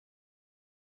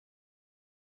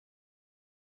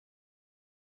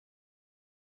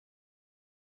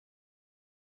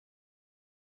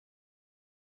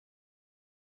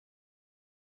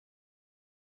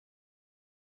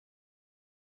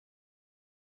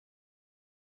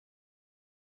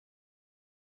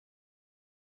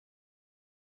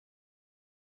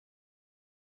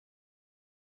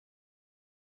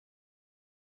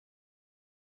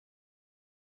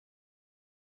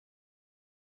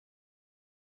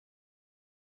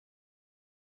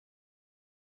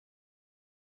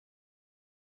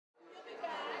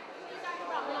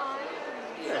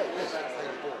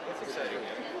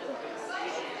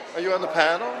Are you on the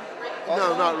panel?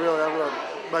 No, not really. I'm going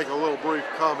to make a little brief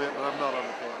comment, but I'm not on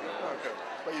the panel. Okay.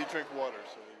 But you drink water,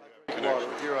 so you Water,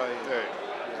 here I am. There.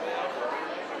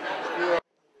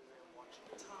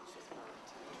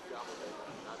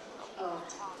 Oh, all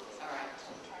right.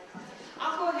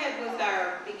 I'll go ahead with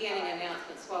our beginning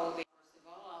announcements while we. First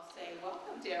of all, I'll say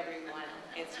welcome to everyone.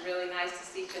 It's really nice to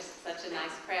see just such a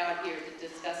nice crowd here to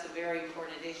discuss a very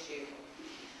important issue.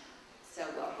 So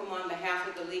welcome on behalf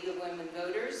of the League of Women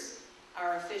Voters.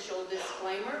 Our official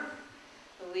disclaimer,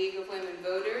 the League of Women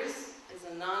Voters is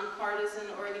a nonpartisan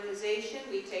organization.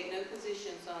 We take no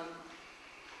positions on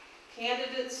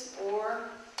candidates or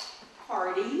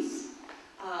parties.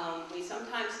 We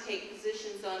sometimes take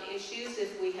positions on issues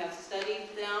if we have studied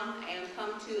them and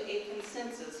come to a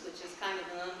consensus, which is kind of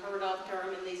an unheard of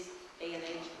term in this day and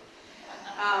age.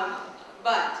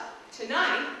 But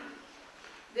tonight,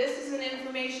 this is an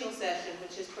informational session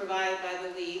which is provided by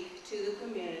the League to the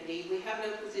community. We have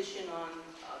no position on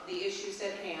the issues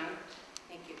at hand.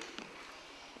 Thank you.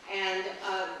 And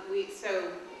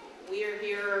so we are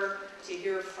here to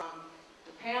hear from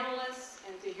the panelists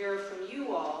and to hear from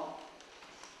you all.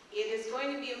 It is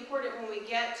going to be important when we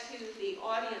get to the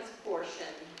audience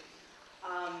portion.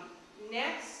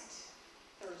 Next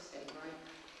Thursday,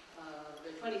 right?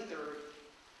 The 23rd.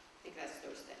 I think that's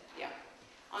Thursday, yeah.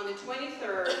 On the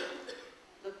 23rd,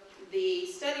 the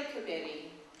study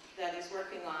committee that is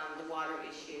working on the water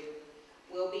issue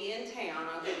will be in town.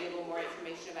 I'll give you a little more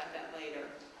information about that later.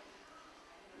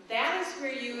 That is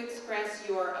where you express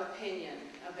your opinion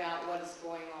about what is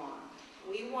going on.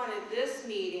 We wanted this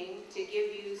meeting to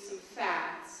give you some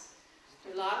facts.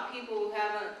 There are a lot of people who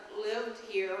haven't lived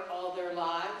here all their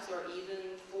lives or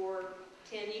even for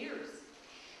 10 years.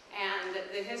 And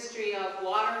the history of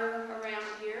water around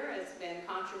here has been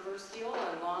controversial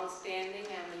and long-standing,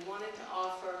 and we wanted to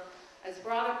offer as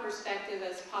broad a perspective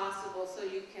as possible so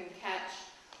you can catch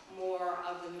more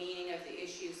of the meaning of the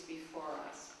issues before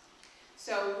us.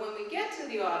 So when we get to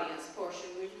the audience portion,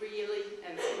 we really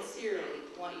and sincerely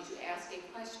want you to ask a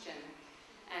question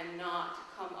and not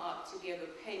come up to give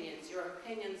opinions. Your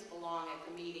opinions belong at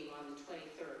the meeting on the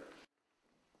 23rd.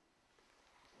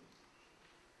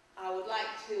 I would like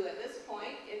to, at this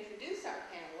point, introduce our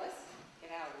panelists.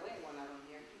 Get out of the way, one of them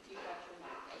here. You got your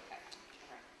mic, okay.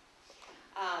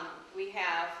 All right. We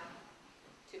have,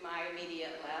 to my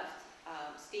immediate left,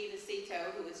 Steve Acito,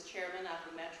 who is chairman of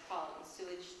the Metropolitan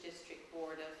Sewerage District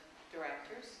Board of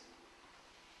Directors.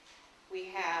 We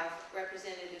have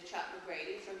Representative Chuck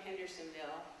McGrady from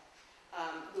Hendersonville,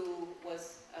 who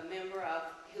is a member of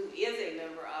the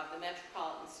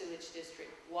Metropolitan Sewerage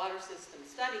District Water System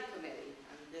Study Committee.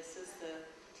 This is the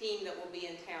team that will be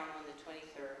in town on the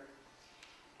 23rd.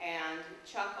 And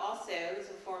Chuck also is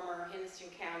a former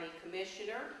Henderson County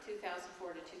Commissioner,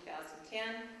 2004 to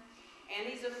 2010. And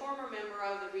he's a former member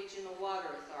of the Regional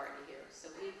Water Authority here. So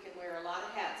he can wear a lot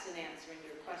of hats in answering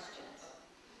your questions.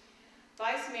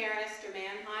 Vice Mayor Esther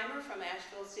Manheimer from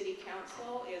Asheville City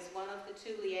Council is one of the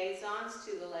two liaisons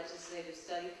to the Legislative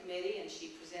Study Committee, and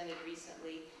she presented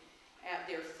recently at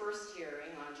their first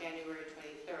hearing on January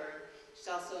 23rd. She's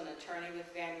also an attorney with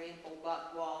Van Winkle,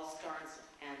 Buck, Walls, Starnes,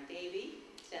 and Davey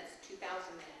since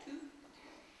 2002.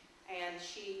 And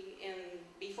she,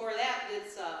 before that,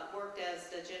 worked as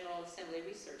the General Assembly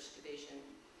Research Division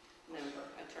member,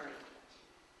 attorney,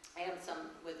 and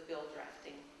some with bill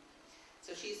drafting.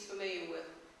 So she's familiar with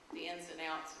the ins and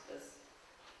outs of this,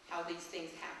 how these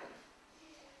things happen.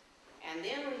 And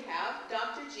then we have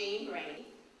Dr. Gene Rainey,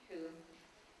 who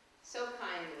so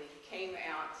kindly came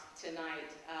out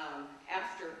tonight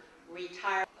after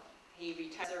retiring. He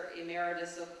retired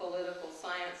emeritus of political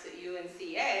science at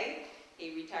UNCA.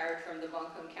 He retired from the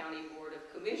Buncombe County Board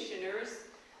of Commissioners,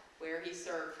 where he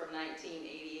served from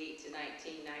 1988 to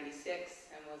 1996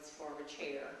 and was former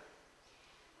chair.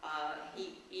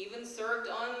 He even served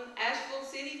on Asheville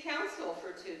City Council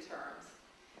for 2 terms.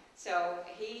 So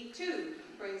he too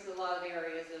brings a lot of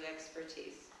areas of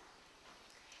expertise.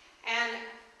 And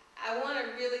I want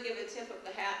to really give a tip of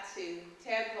the hat to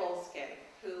Ted Volsky,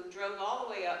 who drove all the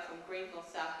way up from Greenville,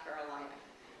 South Carolina.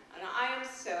 And I am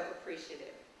so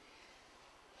appreciative.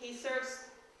 He serves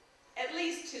at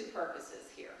least 2 purposes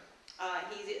here.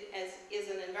 He is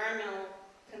an environmental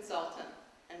consultant,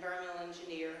 environmental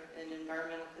engineer, and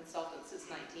environmental consultant since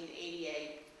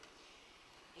 1988.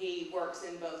 He works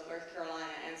in both North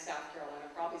Carolina and South Carolina,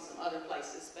 probably some other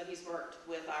places, but he's worked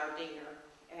with our DINGER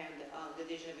and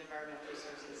Division of Environmental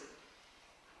Resources.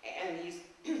 And he's,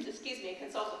 excuse me, a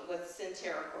consultant with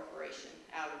Centerra Corporation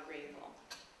out of Greenville.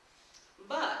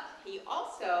 But he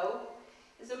also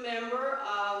is a member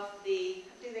of the,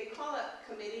 do they call it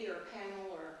committee or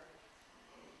panel or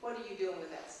What are you doing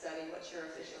with that study? What's your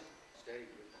official Study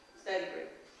group. study group?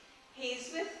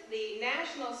 He's with the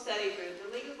National Study Group.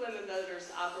 The League of Women Voters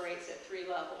operates at 3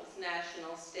 levels: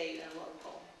 national, state, and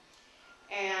local.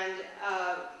 And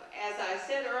as I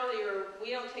said earlier,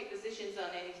 we don't take positions on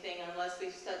anything unless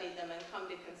we've studied them and come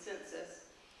to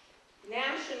consensus.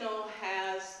 National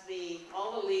has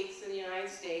all the leagues in the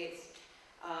United States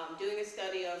doing a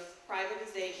study of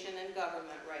privatization and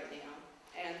government right now.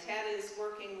 And Ted is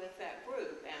working with that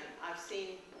group, and I've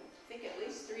seen, I think, at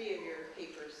least 3 of your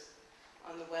papers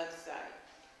on the website.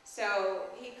 So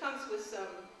he comes with some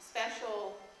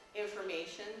special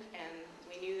information, and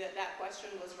we knew that that question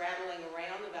was rattling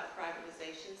around about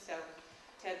privatization, so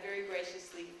Ted very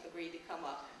graciously agreed to come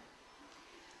up.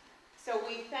 So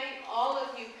we thank all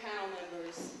of you panel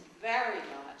members very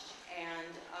much,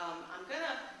 and I'm going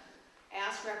to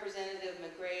ask Representative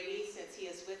McGrady, since he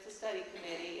is with the study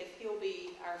committee, if he'll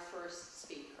be our first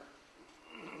speaker.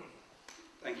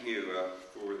 Thank you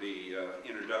for the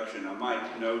introduction. I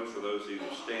might note for those of you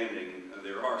standing,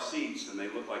 there are seats, and they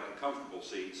look like the comfortable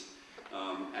seats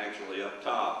actually up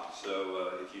top.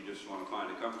 So if you just want to find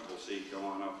a comfortable seat, go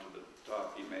on up to the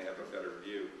top. You may have a better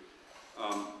view.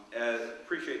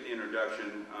 Appreciate the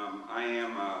introduction. I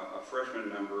am a freshman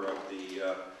member of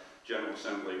the General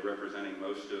Assembly representing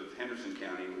most of Henderson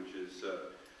County, which is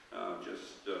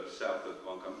just south of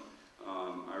Buncombe.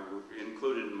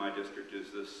 Included in my district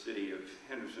is the city of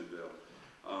Hendersonville.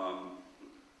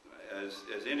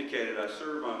 As indicated, I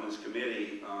serve on this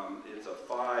committee. It's a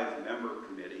 5-member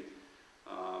committee.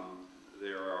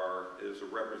 There's a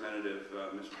representative,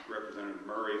 Mr. Representative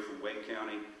Murray from Wake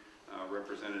County,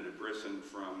 Representative Brisson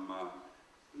from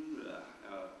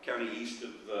county east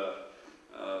in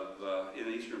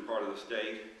the eastern part of the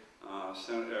state,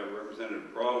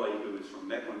 Representative Brawley, who is from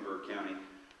Mecklenburg County,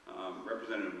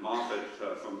 Representative Moffitt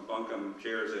from Buncombe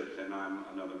chairs it, and I'm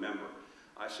another member.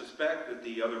 I suspect that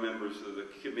the other members of the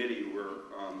committee were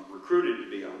recruited to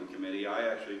be on the committee. I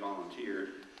actually volunteered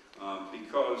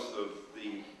because of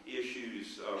the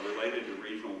issues related to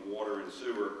regional water and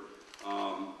sewer.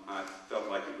 I felt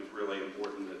like it was really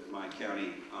important that my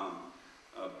county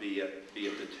be at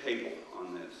the table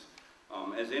on this.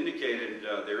 As indicated,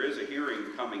 there is a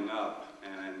hearing coming up,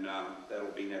 and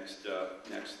that'll be next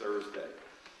Thursday.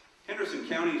 Henderson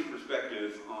County's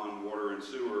perspective on water and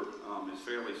sewer is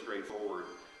fairly straightforward.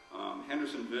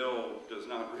 Hendersonville does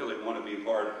not really want to be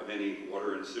part of any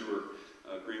water and sewer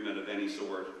agreement of any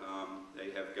sort.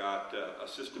 They have got a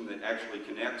system that actually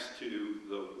connects to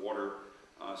the water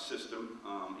system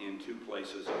in 2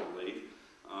 places, I believe.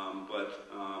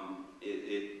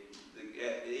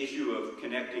 The issue of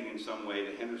connecting in some way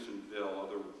to Hendersonville,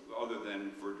 other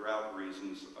than for drought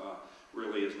reasons,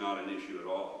 really is not an issue at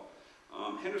all.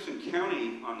 Henderson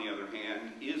County, on the other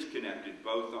hand, is connected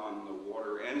both on the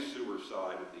water and sewer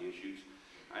side of the issues.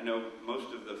 I know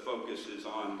most of the focus is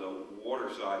on the water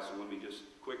side, so let me just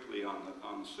quickly on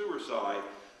the sewer side.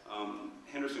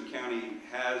 Henderson County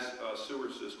has a sewer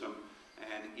system,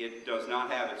 and it does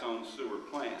not have its own sewer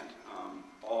plant.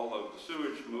 All of the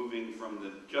sewage moving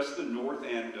from just the north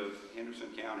end of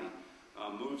Henderson County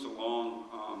moves along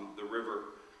the river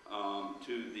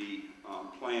to the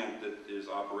plant that is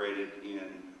operated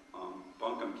in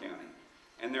Buncombe County.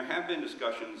 And there have been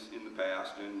discussions in the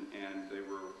past, and they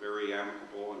were very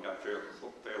amicable and got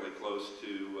fairly close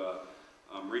to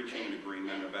reaching an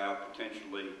agreement about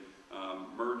potentially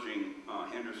merging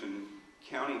Henderson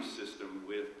County system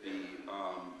with the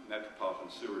Metropolitan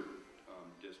Sewerage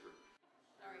District.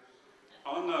 Sorry.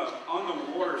 On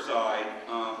the water side,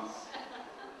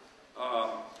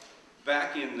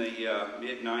 back in the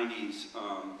mid-90s,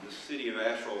 the city of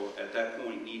Asheville, at that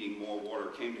point needing more water,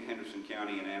 came to Henderson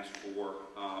County and asked for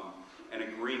an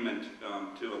agreement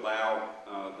to allow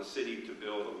the city to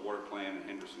build a water plant in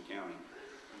Henderson County.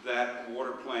 That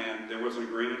water plant, there was an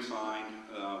agreement signed,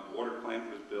 water plant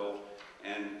was built,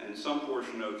 and some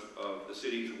portion of the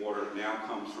city's water now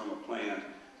comes from a plant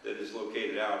that is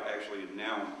located out, actually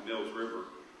now Mills River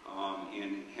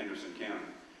in Henderson County.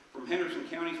 From Henderson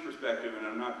County's perspective, and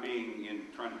I'm not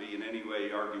trying to be in any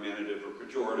way argumentative or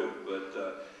pejorative, but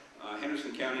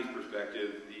Henderson County's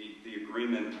perspective, the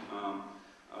agreement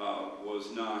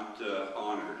was not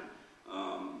honored.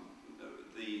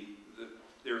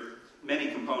 There are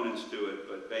many components to it,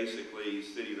 but basically, the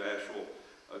city of Asheville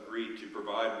agreed to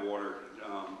provide water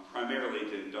primarily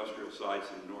to industrial sites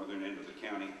in the northern end of the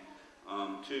county,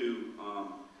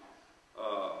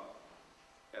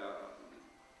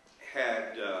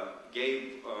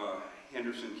 gave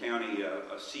Henderson County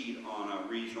a seat on a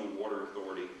regional water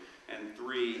authority, and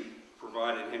 3,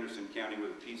 provided Henderson County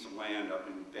with a piece of land up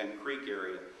in Bend Creek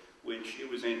area which it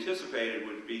was anticipated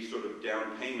would be sort of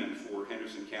down payment for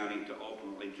Henderson County to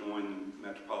ultimately join the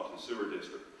Metropolitan Sewer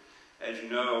District. As you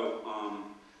know,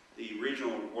 the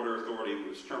Regional Water Authority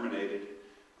was terminated.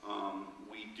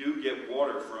 We do get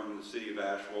water from the city of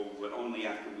Asheville, but only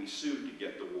after we sued to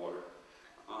get the water.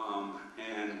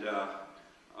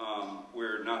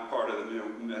 We're not part of the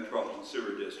Metropolitan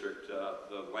Sewer District.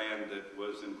 The land that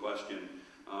was in question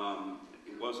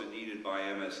it wasn't needed by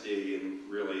MSD and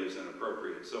really is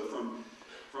inappropriate. So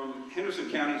from Henderson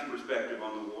County's perspective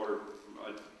on the water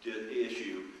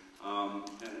issue,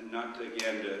 and not to,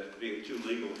 again to be too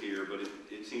legal here, but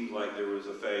it seems like there was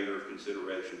a failure of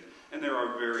consideration. And there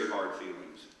are very hard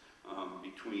feelings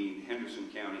between Henderson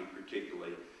County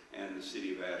particularly and the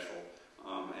city of Asheville,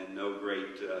 and no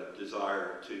great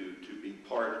desire to be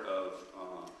part of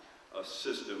a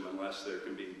system unless there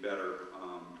can be better,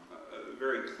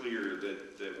 very clear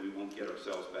that we won't get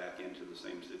ourselves back into the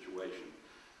same situation.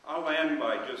 I'll end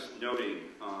by just noting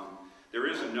there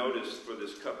is a notice for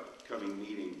this upcoming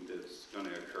meeting that's going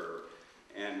to occur,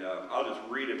 and I'll just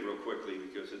read it real quickly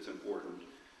because it's important.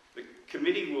 The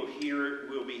committee will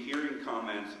be hearing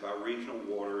comments about regional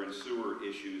water and sewer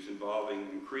issues involving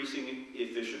increasing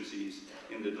efficiencies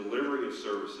in the delivery of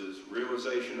services,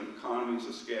 realization of economies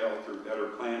of scale through better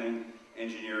planning,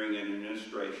 engineering, and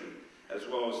administration, as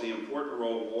well as the important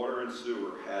role water and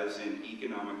sewer has in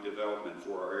economic development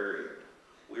for our area.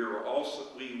 We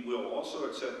will also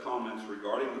accept comments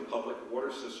regarding the public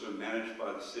water system managed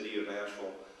by the city of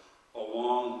Asheville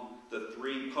along the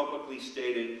three publicly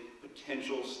stated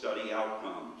potential study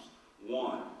outcomes.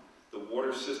 1, the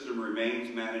water system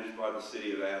remains managed by the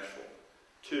city of Asheville.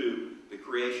 2, the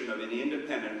creation of an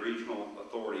independent regional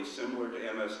authority similar to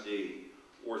MSD.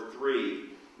 Or 3,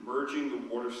 merging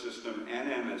the water system and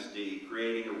MSD,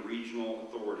 creating a regional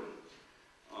authority.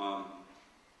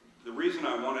 The reason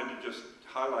I wanted to just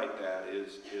highlight that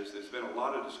is there's been a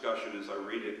lot of discussion as I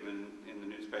read it in the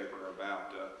newspaper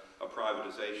about a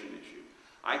privatization issue.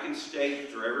 I can state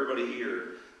for everybody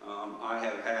here, I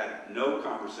have had no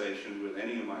conversation with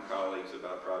any of my colleagues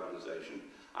about privatization.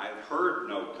 I've heard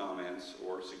no comments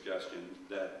or suggestion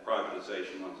that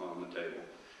privatization was on the table.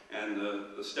 And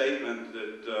the statement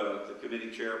that the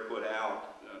committee chair put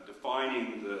out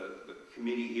defining the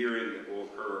committee hearing that will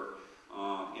occur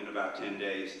in about 10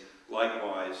 days,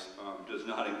 likewise does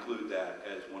not include that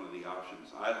as one of the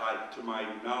options. To my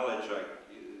knowledge,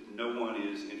 no one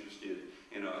is interested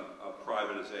in a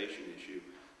privatization issue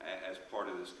as part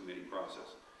of this committee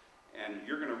process. And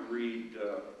you're going to read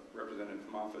Representative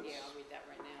Moffitt's... Yeah, I'll read that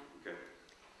right now. Okay.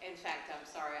 In fact, I'm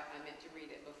sorry, I meant to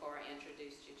read it before I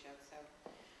introduced you, Chuck. So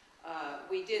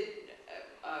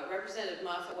Representative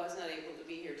Moffitt was not able to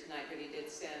be here tonight, but he did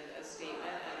send a statement,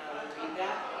 and I will read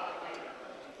that.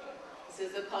 This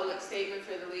is a public statement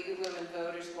for the League of Women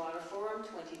Voters Water Forum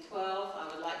 2012. I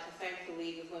would like to thank the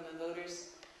League of Women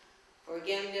Voters for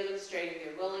again demonstrating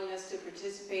their willingness to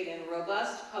participate in a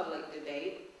robust public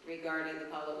debate regarding the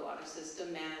public water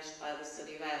system managed by the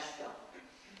city of Asheville.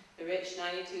 The rich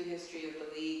 92 history of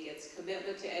the League, its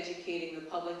commitment to educating the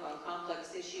public on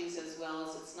complex issues as well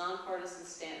as its nonpartisan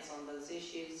stance on those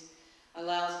issues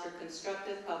allows for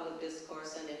constructive public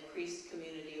discourse and increased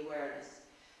community awareness.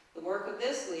 The work of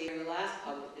this League, the last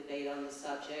public debate on the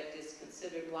subject, is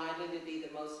considered widely to be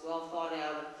the most well thought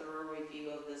out and thorough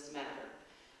review of this matter.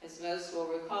 As most will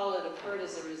recall, it occurred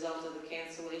as a result of the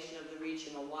cancellation of the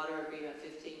Regional Water Agreement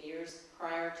 15 years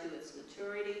prior to its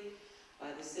maturity by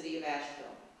the city of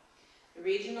Asheville. The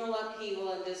regional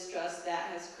upheaval and distrust that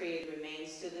has created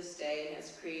remains to this day and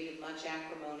has created much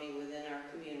acrimony within our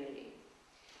community.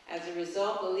 As a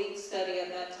result, the League study at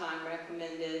that time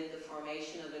recommended the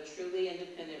formation of a truly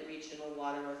independent regional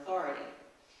water authority.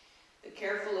 The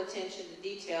careful attention to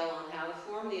detail on how to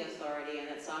form the authority and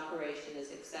its operation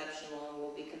is exceptional and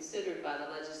will be considered by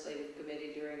the Legislative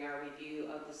Committee during our review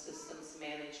of the system's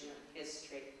management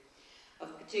history.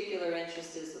 Of particular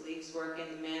interest is the League's work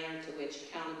in the manner to which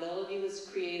accountability was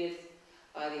created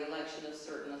by the election of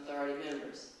certain authority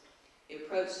members. The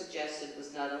approach suggested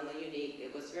was not only unique,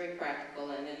 it was very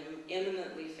practical and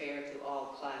eminently fair to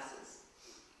all classes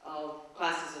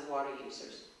of water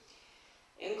users.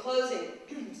 In closing,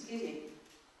 excuse me,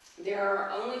 there are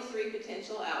only 3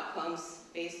 potential outcomes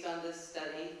based on this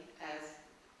study, as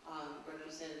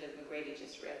Representative McGrady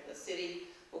just read. The city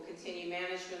will continue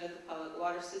management of the public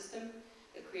water system,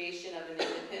 the creation of an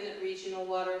independent regional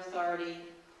water authority,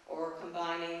 or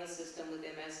combining the system with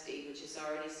MSD, which is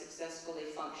already successfully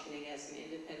functioning as an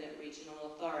independent regional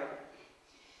authority.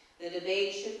 The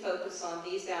debate should focus on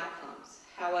these outcomes.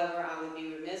 However, I would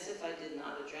be remiss if I did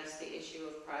not address the issue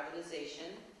of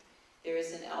privatization There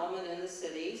is an element in the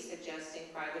city suggesting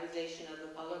privatization of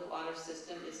the public water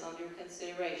system is under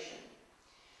consideration.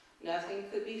 Nothing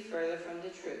could be further from the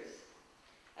truth.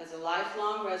 As a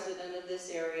lifelong resident of this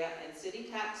area and city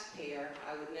taxpayer,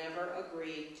 I would never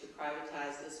agree to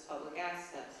privatize this public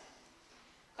asset.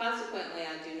 Consequently,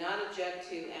 I do not object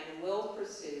to and will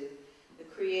pursue the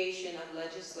creation of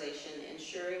legislation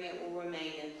ensuring it will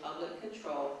remain in public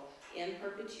control in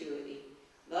perpetuity,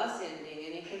 thus ending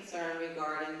any concern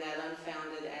regarding that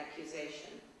unfounded accusation.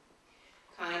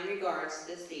 Kind regards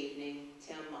this evening,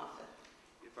 Tim Moffitt.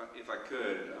 If I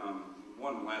could,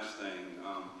 one last thing.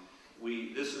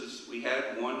 We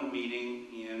had one meeting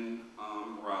in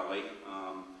Raleigh,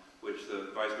 which the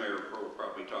Vice Mayor will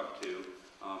probably talk to.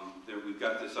 We've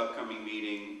got this upcoming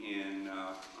meeting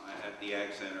at the Ag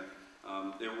Center.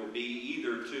 There will be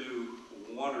either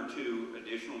one or two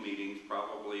additional meetings,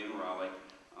 probably in Raleigh,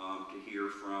 to hear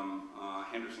from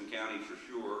Henderson County for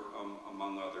sure,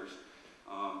 among others.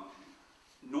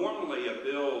 Normally, a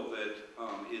bill that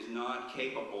is not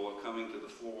capable of coming to the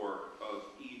floor of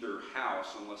either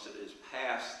house unless it is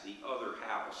passed the other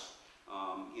house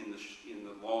in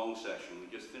the long session.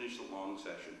 We just finished the long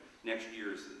session.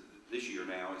 This year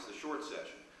now is the short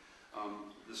session.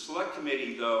 The Select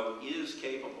Committee, though, is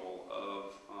capable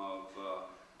of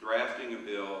drafting a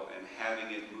bill and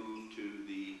having it moved to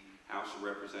the House of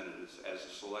Representatives. As a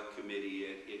Select Committee,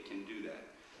 it can do that.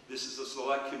 This is a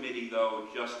Select Committee, though,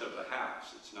 just of the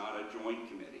House. It's not a joint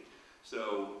committee.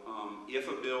 So if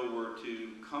a bill were to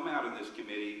come out of this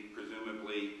committee,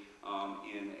 presumably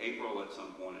in April at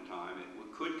some point in time,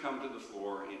 it could come to the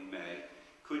floor in May,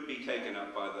 could be taken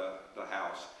up by the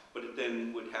House, but it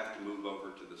then would have to move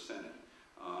over to the Senate.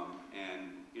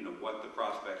 And you know what the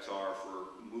prospects are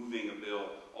for moving a bill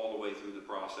all the way through the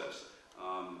process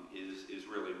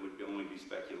would only be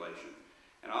speculation.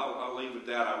 And I'll leave with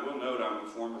that. I will note I'm a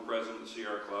former president of the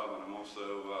Sierra Club, and I'm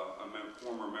also a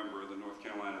former member of the North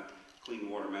Carolina Clean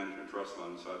Water Management Trust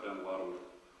Fund, so I've done a lot of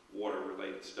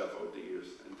water-related stuff over the years.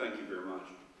 And thank you very much.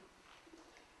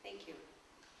 Thank you.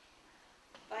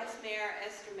 Vice Mayor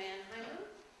Esther Manheimer.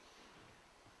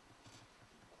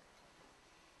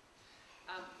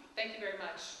 Thank you very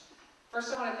much.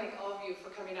 First, I want to thank all of you for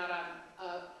coming out.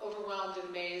 I'm overwhelmed and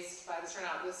amazed by the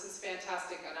turnout. This is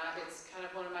fantastic, and it's kind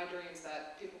of one of my dreams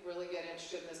that people really get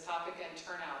interested in this topic and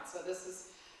turn out. So this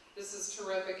is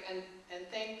terrific, and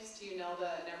thanks to you,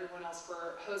 Nelda, and everyone else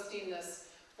for hosting this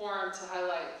forum to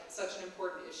highlight such an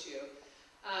important issue.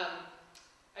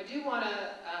 I do want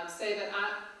to say that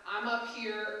I'm up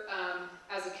here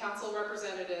as a council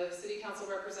representative, city council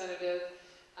representative,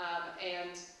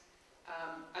 and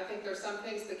I think there's some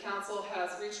things the council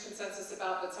has reached consensus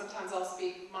about, but sometimes I'll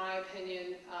speak my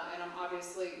opinion, and I'm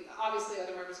obviously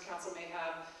other members of council may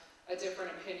have a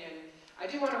different opinion. I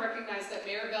do want to recognize that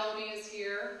Mayor Bellamy is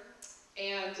here,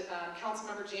 and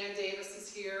Councilmember Jan Davis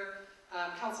is here,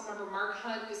 Councilmember Mark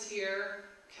Hunt is here,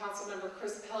 Councilmember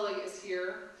Chris Pelley is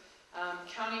here,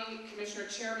 County Commissioner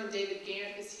Chairman David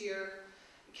Gant is here,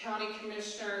 County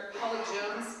Commissioner Holly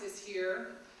Jones is here,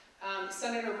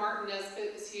 Senator Martin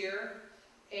Nesbitt is here,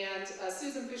 and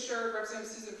Susan Fisher, Representative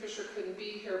Susan Fisher couldn't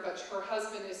be here, but her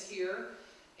husband is here.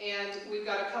 And we've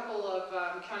got a couple of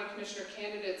county commissioner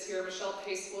candidates here, Michelle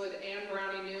Pacewood and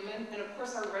Brownie Newman. And of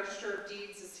course our Register of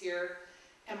Deeds is here,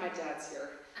 and my dad's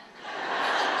here.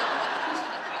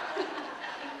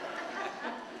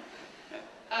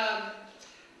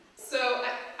 So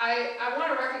I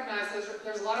want to recognize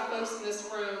there's a lot of folks in this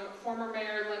room, former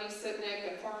Mayor Lenny Sitnick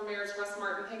and former Mayors Russ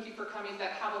Martin, thank you for coming,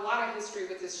 that have a lot of history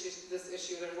with this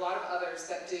issue. There's a lot of others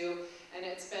that do, and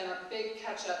it's been a big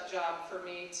catch-up job for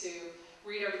me to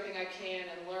read everything I can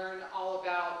and learn all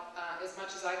about as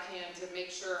much as I can to make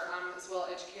sure I'm as well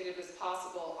educated as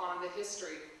possible on the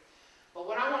history. But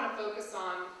what I want to focus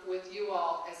on with you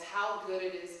all is how good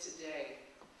it is today.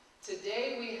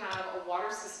 Today we have a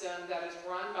water system that is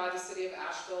run by the city of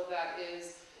Asheville that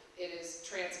it is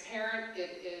transparent,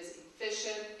 it is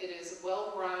efficient, it is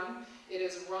well run, it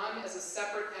is run as a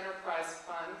separate enterprise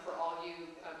fund for all you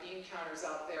bean counters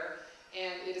out there,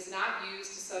 and it is not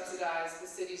used to subsidize the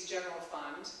city's general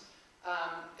fund,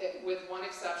 with one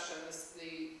exception.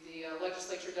 The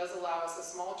legislature does allow us a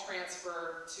small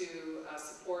transfer to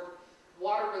support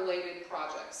water-related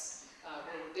projects.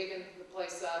 We're digging the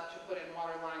place up to put in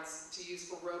water lines to use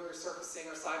for road resurfacing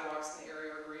or sidewalks in the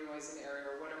area or greenways in the area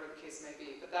or whatever the case may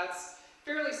be. But that's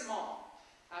fairly small.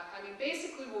 I mean,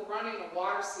 basically we're running a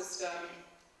water system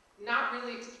not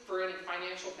really for any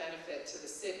financial benefit to the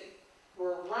city.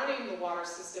 We're running the water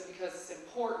system because it's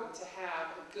important to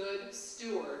have a good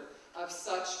steward of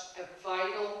such a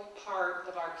vital part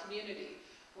of our community.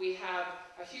 We have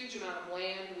a huge amount of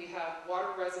land, we have water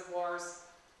reservoirs,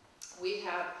 we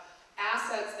have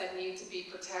assets that need to be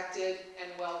protected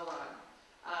and well run.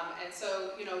 And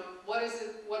so, you know, what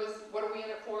are we in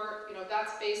it for? You know,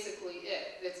 that's basically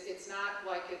it. It's not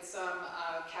like it's some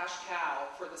cash cow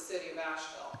for the city of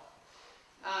Asheville.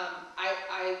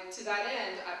 To that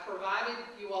end, I provided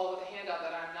you all with a handout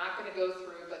that I'm not going to go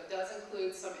through, but does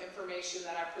include some information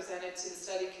that I presented to the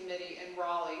study committee in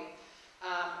Raleigh,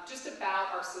 just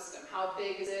about our system. How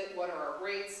big is it? What are our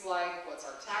rates like? What's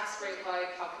our tax rate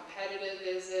like? How competitive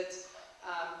is it?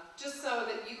 Just so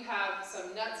that you have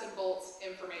some nuts and bolts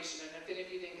information. And if any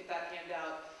of you didn't get that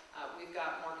handout, we've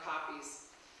got more copies.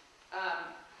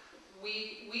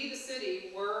 We, the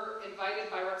city, were invited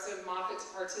by Representative Moffitt to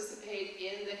participate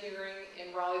in the hearing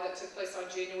in Raleigh that took place on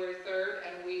January 3rd,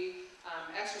 and we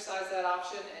exercised that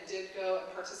option and did go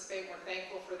and participate, and we're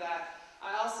thankful for that.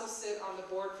 I also sit on the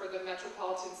board for the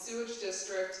Metropolitan Sewerage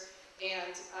District,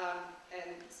 and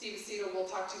Steve Aceto will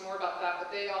talk to you more about that,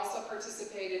 but they also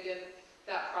participated in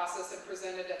that process and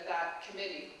presented at that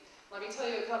committee. Let me tell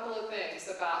you a couple of things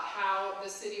about how the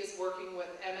city is working with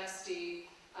MSD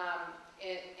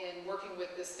in working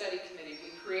with the study committee. We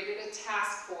created a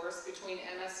task force between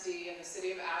MSD and the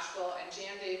city of Asheville, and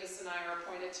Jan Davis and I are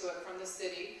appointed to it from the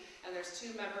city, and there's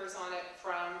 2 members on it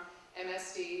from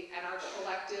MSD and our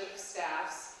collective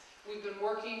staffs. We've been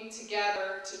working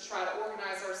together to try to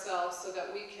organize ourselves so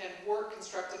that we can work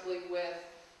constructively with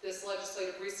this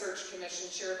Legislative Research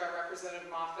Commission chaired by Representative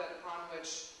Moffitt, upon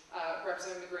which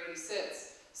Representative McGrady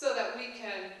sits, so that we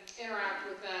can interact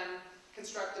with them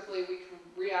constructively. We can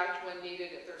react when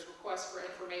needed if there's requests for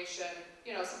information,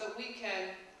 you know, so that we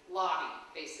can lobby,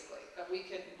 basically, that we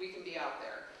can be out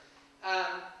there.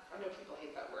 I know people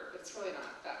hate that word, but it's really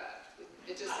not that bad.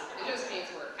 It just means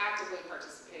we're actively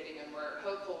participating and we're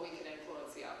hopeful we can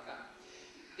influence the outcome.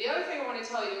 The other thing I want to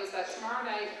tell you is that tomorrow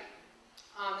night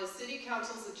on the City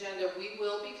Council's agenda, we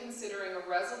will be considering a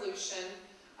resolution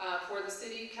for the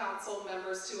City Council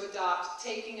members to adopt,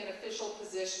 taking an official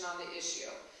position on the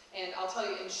issue. And I'll tell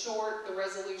you in short, the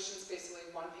resolution's basically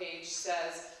 1 page,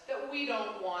 says that we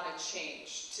don't want to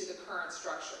change to the current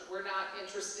structure. We're not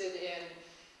interested in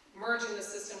merging the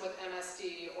system with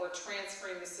MSD or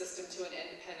transferring the system to an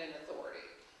independent authority.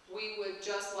 We would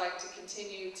just like to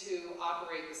continue to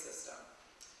operate the system.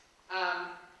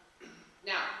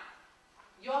 Now,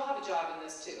 you all have a job in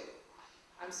this too.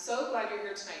 I'm so glad you're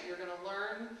here tonight. You're going to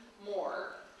learn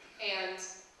more, and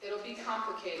it'll be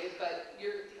complicated, but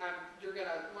you're going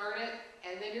to learn it,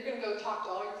 and then you're going to go talk to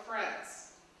all your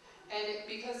friends. And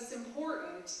because it's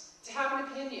important to have an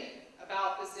opinion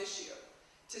about this issue,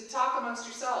 to talk amongst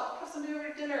yourself, have somebody over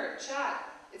to dinner, chat.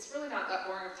 It's really not that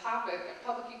boring of a topic, and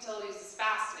public utilities is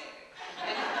fascinating.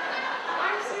 And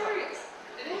I'm serious,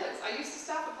 it is. I used to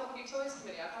staff a public utilities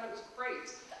committee. I thought it was great.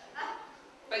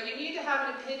 But you need to have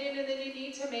an opinion, and then you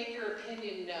need to make your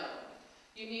opinion known.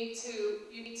 You need to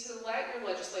let your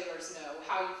legislators know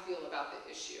how you feel about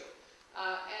the issue.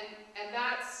 And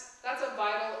that's a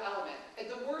vital element. And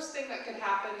the worst thing that could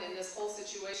happen in this whole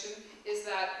situation is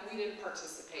that we didn't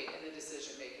participate in the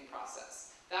decision-making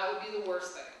process. That would be the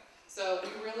worst thing. So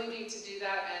we really need to do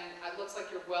that, and it looks like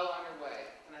you're well on your way,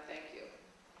 and I thank you.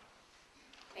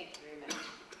 Thank you very much.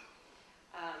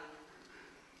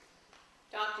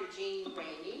 Dr. Jean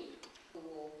Rainey, who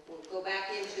will go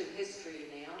back into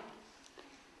history now.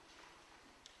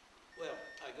 Well,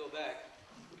 I go back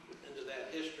into that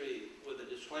history with a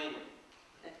disclaimer.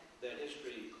 That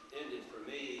history ended for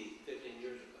me 15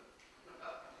 years ago.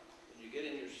 When you get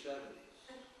in your 70s,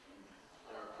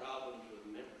 there are problems with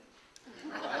memory.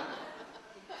 Right?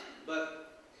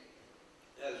 But,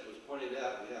 as was pointed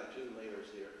out, we have 2 mayors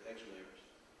here, ex-mayors,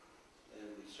 and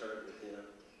we served with them,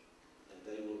 and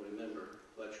they will remember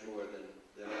much more than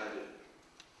I do.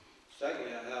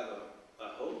 Secondly, I have a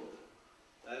hope.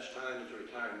 Last time as a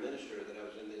retired minister that I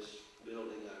was in this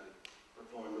building, I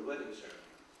performed a wedding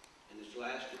ceremony. And it's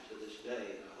lasted to this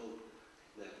day, and I hope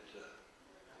that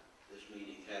this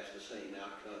meeting has the same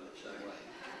outcome in some way.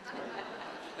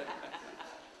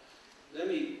 Let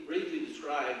me briefly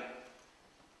describe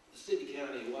the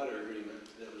city-county water agreement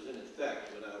that was in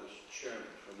effect when I was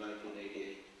chairman from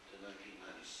 1988 to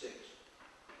 1996.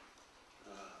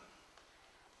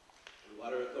 The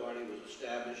Water Authority was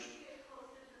established.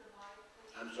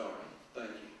 I'm sorry, thank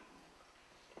you.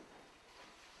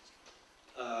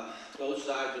 Both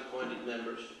sides appointed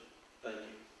members. Thank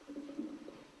you.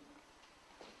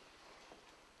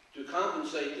 To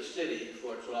compensate the city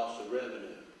for its loss of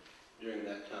revenue during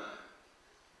that time,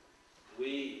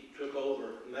 we took over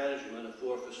management of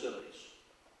 4 facilities: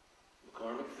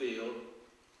 McCormick Field,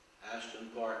 Ashton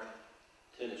Park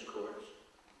tennis courts,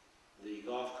 the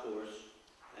golf course,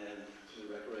 and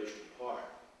the recreation park.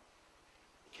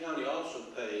 The county also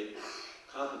paid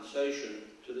compensation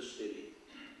to the city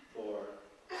for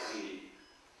the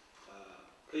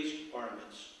police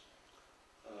department's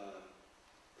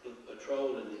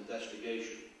patrol and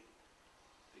investigation,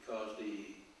 because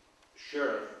the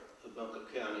sheriff of Buncombe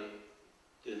County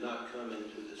did not come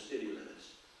into the city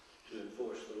limits to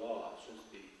enforce the law, since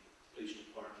the police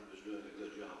department was doing a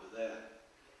good job of that.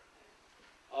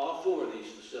 All four of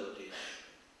these facilities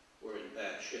were in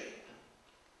bad shape.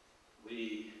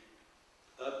 We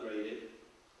upgraded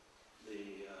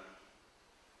the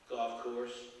golf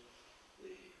course,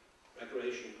 the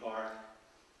recreation park,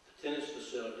 the tennis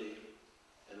facility,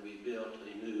 and we built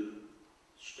a new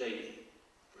stadium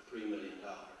for $3 million.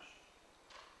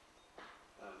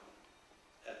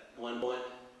 At one point,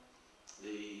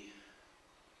 the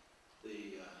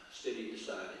city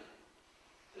decided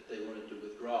that they wanted to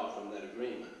withdraw from that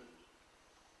agreement.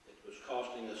 It was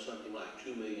costing us something like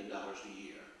 $2 million a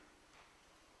year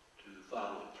to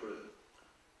follow it through,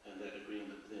 and that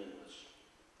agreement then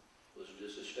was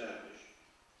disestablished.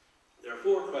 There are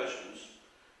four questions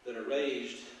that are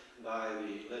raised by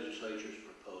the legislature's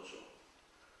proposal.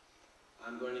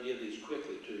 I'm going to give these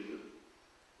quickly to you.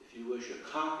 If you wish a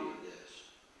copy of this,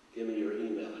 give me your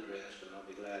email address and I'll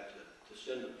be glad to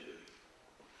send them to you.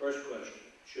 First question,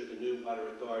 should the new water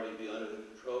authority be under the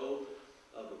control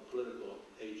of a political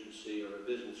agency or a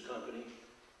business company?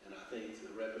 And I think the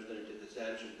representative that's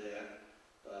answered that,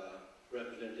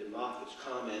 Representative Moffitt's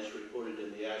comments reported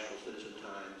in the Asheville Citizen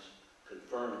Times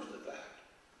confirms the fact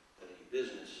that a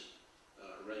business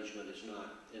arrangement is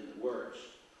not in the works.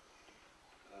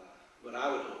 But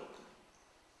I would hope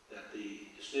that the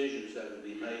decisions that would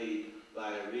be made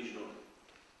by a regional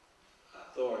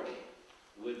authority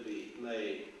would be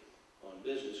made on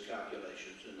business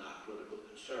calculations and not political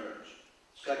concerns.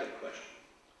 Second question,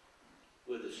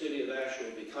 would the city of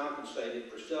Asheville be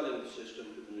compensated for selling the system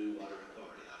to the new water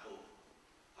authority?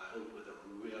 I hope with a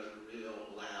real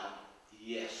loud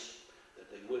yes,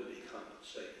 that they would be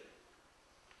compensated.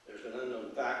 There's an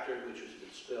unknown factor which has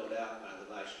been spelled out by the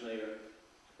vice mayor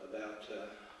about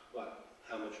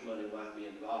how much money might be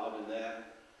involved in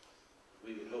that.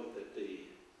 We would hope that the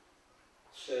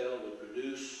sale would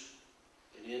produce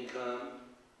an income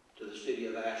to the city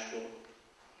of Asheville,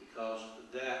 because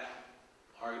that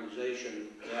organization,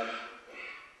 that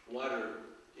water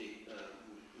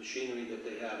machinery that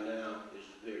they have now is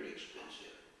very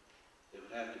expensive. It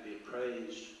would have to be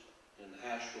appraised, and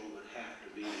Asheville would have to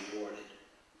be rewarded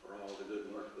for all the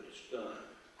good work that it's done.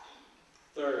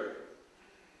 Third,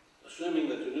 assuming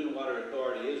that the new water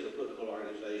authority is a political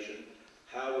organization,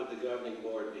 how would the governing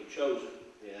board be chosen?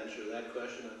 The answer to that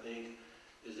question, I think,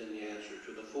 is in the answer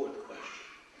to the fourth question.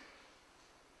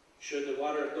 Should the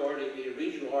water authority be a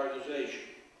regional organization?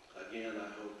 Again, I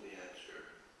hope the answer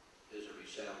is a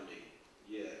resounding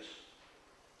yes.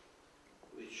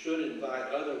 We should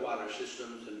invite other water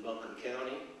systems in Buncombe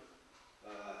County.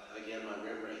 Again, my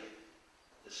memory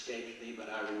escapes me, but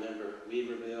I remember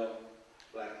Weaverville,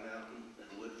 Black Mountain,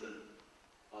 and Woodfin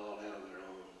all have their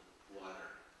own water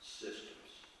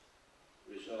systems.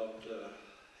 Result,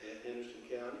 Henderson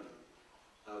County,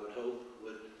 I would hope,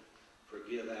 would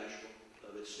forgive Asheville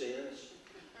of its sins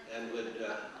and would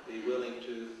be willing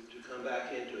to come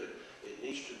back into it. It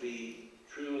needs to be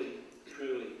truly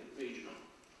regional.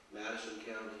 Madison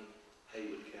County,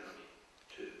 Haywood County,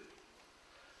 too.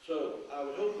 So I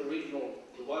would hope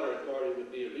the water authority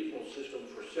would be a regional system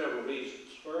for several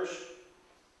reasons. First,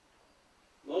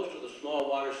 most of the small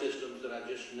water systems that I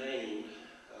just named,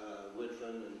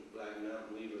 Woodfin and Black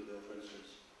Mountain, Weaverville, for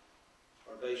instance,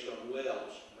 are based on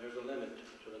wells. There's a limit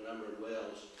to the number of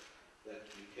wells that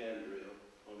you can drill.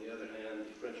 On the other hand,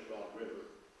 the French Broad River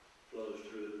flows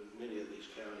through many of these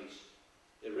counties.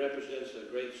 It represents a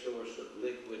great source of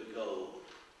liquid gold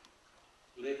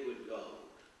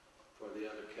for the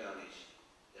other counties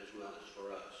as well as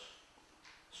for us.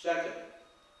 Second,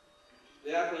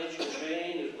 the Appalachian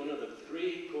chain is one of the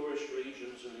 3 poorest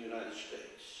regions in the United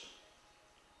States.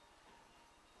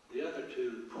 The other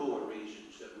 2 poor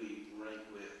regions that we rank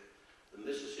with, the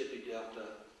Mississippi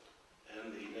Delta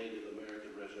and the Native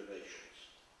American reservations.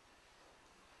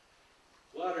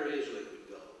 Water is liquid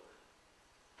gold,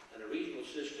 and a regional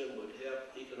system would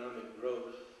help economic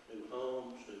growth, new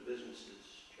homes, new businesses,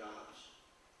 jobs.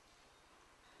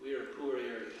 We are a poor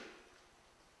area.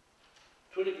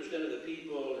 20% of the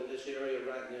people in this area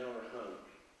right now are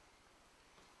hungry.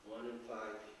 1 in 5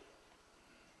 people.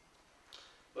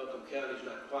 Buncombe County is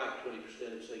not quite 20%,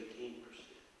 it's 18%.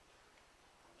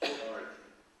 It's hard.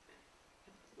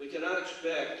 We cannot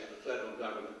expect the federal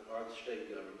government or the state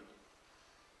government,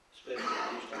 especially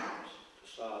in these times, to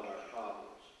solve our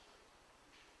problems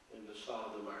and to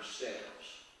solve them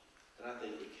ourselves. And I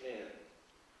think we can.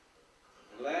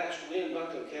 And last, we in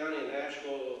Buncombe County and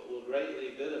Asheville will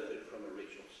greatly benefit from a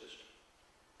regional system.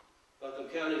 Buncombe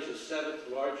County is the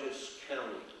 7th largest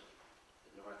county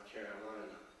in North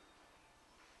Carolina.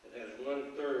 It has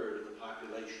 1/3 of the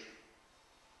population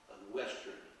of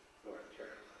western North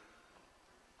Carolina.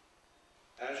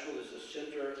 Asheville is the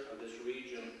center of this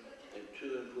region in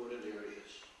 2 important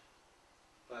areas,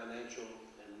 financial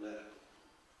and medical.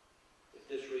 If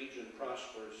this region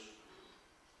prospers,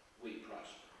 we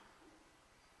prosper.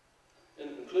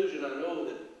 In conclusion, I know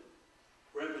that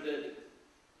Representative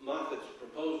Moffitt's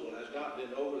proposal has not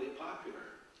been overly popular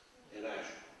in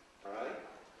Asheville, all right?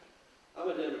 I'm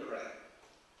a Democrat,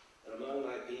 and among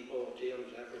my people,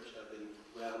 Tim's efforts have been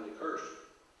roundly cursed.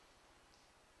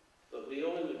 But we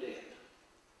owe him a debt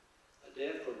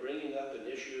for bringing up an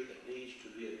issue that needs to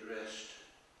be addressed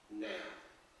now.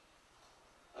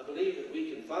 I believe that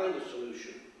we can find a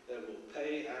solution that will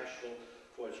pay Asheville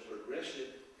for its progressive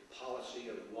policy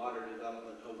of water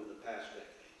development over the past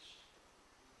decades.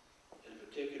 In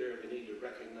particular, we need to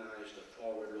recognize the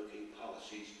forward-looking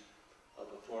policies of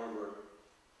the former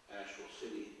Asheville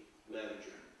City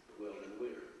manager, Weldon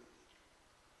Weir.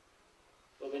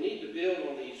 But we need to build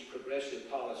on these progressive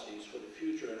policies for the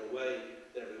future in a way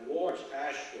that rewards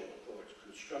Asheville for its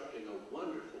constructing a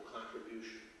wonderful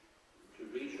contribution to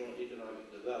regional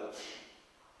economic development,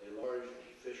 a large and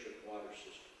efficient water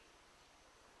system.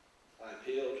 I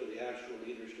appeal to the Asheville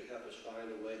leaders to help us find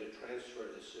a way to transfer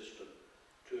this system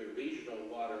to a regional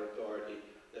water authority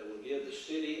that will give the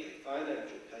city a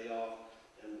financial payoff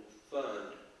and will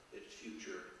fund its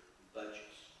future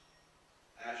budgets.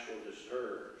 Asheville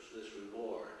deserves this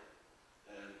reward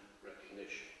and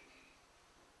recognition.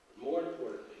 But more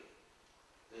importantly,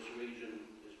 this region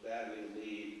is badly in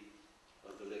need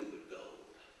of the liquid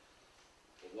gold.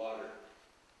 The water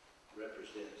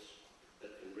represents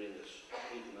that can bring us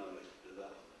economic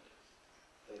development.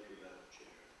 Thank you, Madam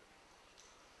Chair.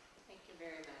 Thank you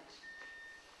very much.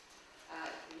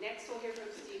 Next, we'll hear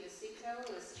from Steve Asico,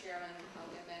 who is chairman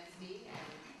of MSD and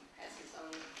has his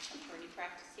own attorney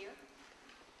practice here.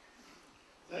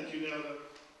 Thank you, Nelda.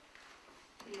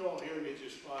 Can you all hear me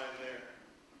just fine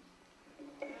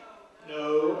there?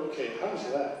 No? Okay, how's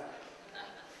that?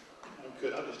 I'm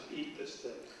good. I'll just eat this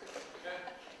thing.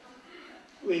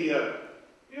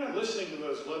 Listening to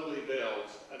those lovely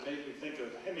bells, it made me think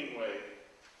of Hemingway.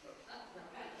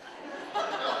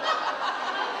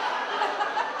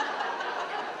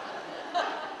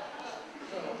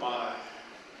 Oh my.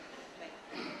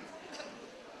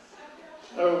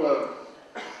 So,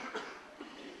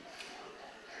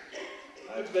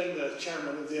 I've been the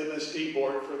chairman of the MSD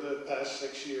board for the past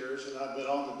 6 years, and I've been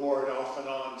on the board off and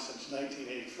on since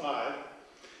 1985.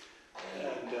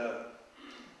 And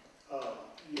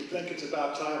you'd think it's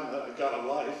about time that I got a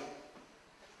life.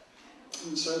 I've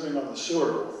been serving on the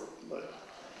sewer board, but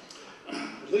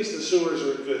at least the sewers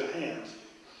are in good hands.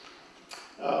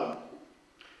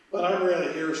 But I'm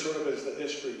really here sort of as the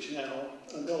History Channel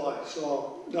until I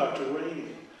saw Dr.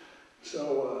 Rainey.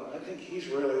 So I think he's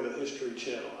really the History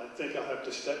Channel. I think I'll have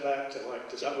to step back to like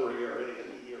Discovery or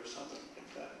A&E or something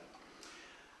like that.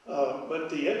 But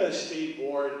the MSD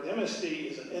board,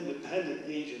 MSD is an independent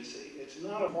agency. It's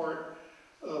not a part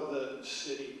of the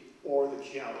city or the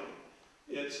county.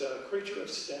 It's a creature of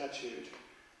statute,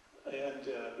 and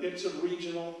it's a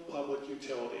regional public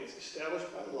utility. It's established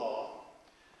by law.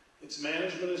 Its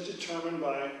management is determined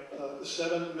by the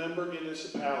 7 member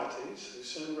municipalities who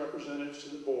send representatives to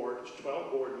the board. There's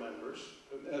 12 board members,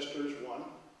 and Esther is one.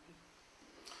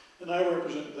 And I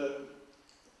represent the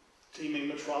teeming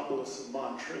metropolis of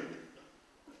Montreat.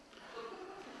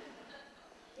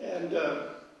 And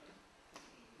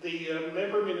the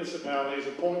member municipalities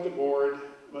appoint the board,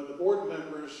 but the board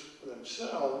members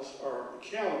themselves are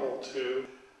accountable to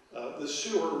the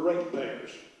sewer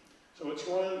ratepayers. So it's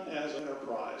run as an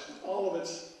enterprise, and all of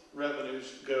its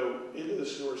revenues go into the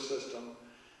sewer system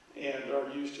and are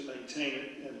used to maintain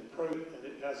it and improve it. And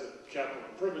it has a capital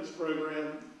improvements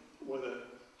program with a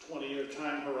 20-year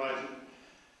time horizon.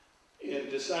 In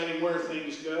deciding where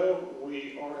things go,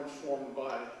 we are informed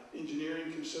by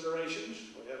engineering considerations.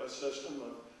 We have a system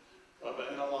of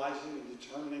analyzing and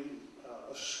determining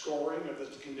a scoring of the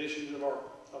conditions of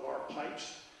our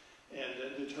pipes,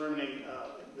 and determining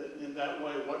in that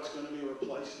way what's going to be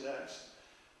replaced next.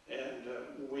 And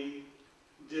we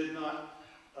did not,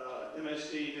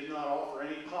 MSD did not offer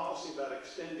any policy about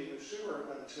extending the sewer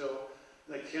until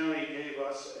the county gave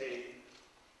us a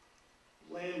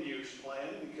land use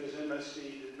plan, because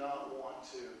MSD did not want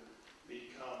to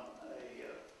become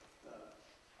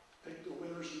pick the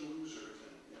winners and losers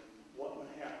and what would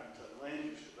happen to land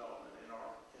use development in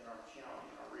our county,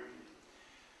 in our region.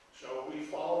 So we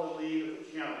follow the lead of the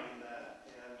county in that,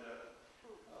 and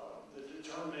the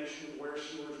determination of where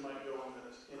sewers might go in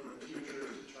the future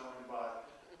is determined by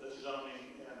the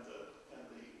zoning and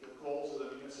the goals of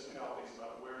the municipalities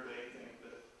about where they think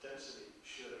the density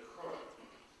should occur.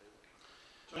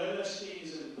 So MSD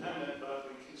is independent, but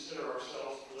we consider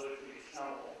ourselves politically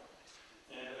accountable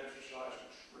and exercise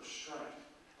restraint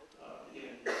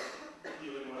in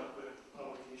dealing with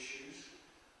public issues.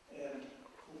 And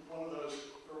one of those,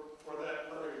 for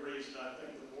that very reason, I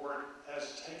think the board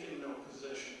has taken no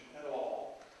position at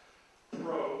all,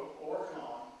 pro or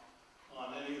con,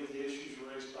 on any of the issues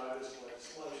raised by this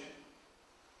legislation.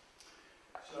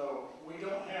 So we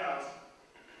don't have,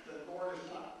 the board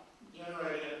has not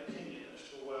generated an opinion as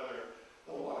to whether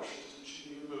the water system should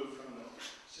be removed from the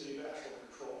city of Asheville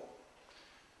control.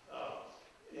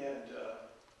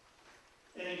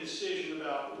 Any decision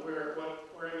about where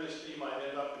MSD might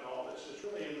end up in all this is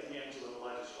really in the hands of the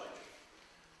legislature.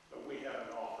 But we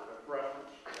haven't offered a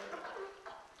preference.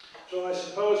 So I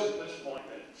suppose at this point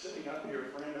that sitting up here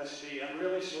for MSD, I'm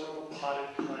really sort of a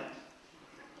potted plant.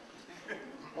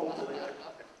 Hopefully a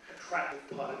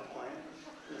attractive potted plant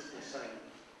is the same.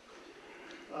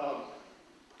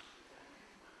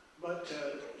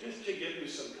 Just to give you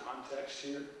some context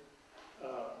here,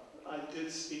 I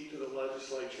did speak to the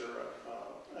legislature.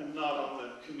 I'm not on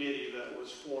the committee that was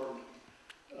formed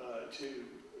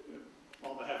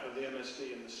on behalf of the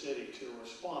MSD and the city to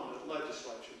respond to the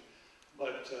legislature.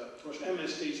 But of course,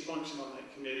 MSD's function on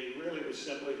that committee really was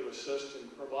simply to assist in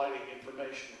providing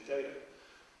information and data,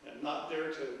 and not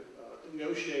there to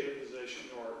negotiate a position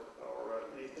or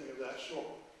anything of that sort.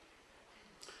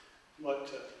 But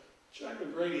Chuck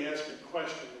McGrady asked me a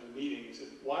question in the meeting. He said,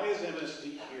 "Why is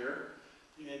MSD here?"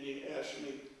 And he asked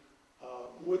me,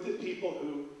 would the people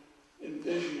who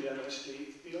envisioned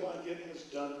MSD feel like it has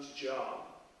done its job?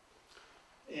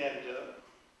 And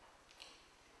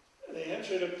to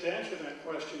answer that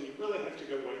question, you really have to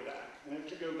go way back. You have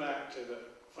to go back to the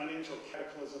financial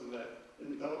cataclysm that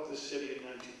enveloped the city in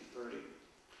 1930.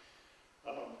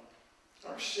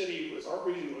 Our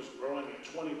region was growing at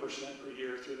 20% per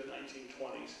year through the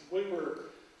 1920s. We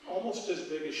were almost as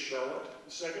big as Charlotte,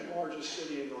 the second largest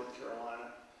city in North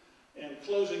Carolina, and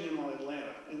closing in on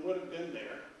Atlanta, and would have been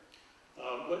there,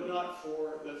 but not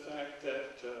for the fact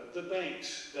that the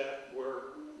banks that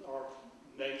were our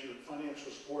major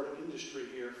financial support industry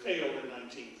here failed in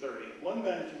 1930. One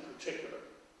bank in particular.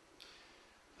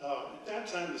 At that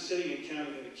time, the city and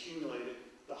county had accumulated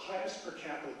the highest per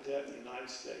capita debt in the United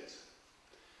States,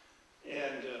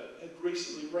 and had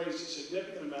recently raised a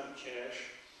significant amount of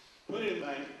cash, put it in the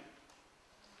bank.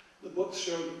 The books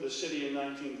showed that the city in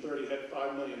 1930 had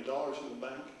 $5 million in the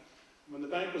bank. When the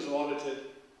bank was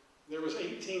audited, there was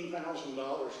 $18,000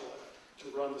 left to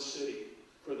run the city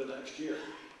for the next year.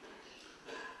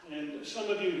 And some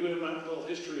of you who have my little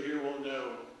history here will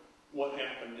know what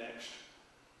happened next.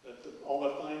 That all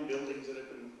the fine buildings that had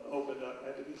been opened up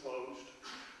had to be closed.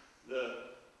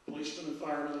 The policemen and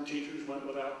firemen and teachers went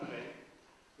without pay.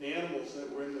 The animals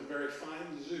that were in the very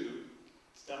fine zoo,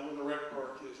 it's down where the rec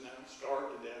park is now,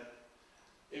 starved to death.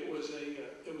 It was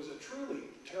a truly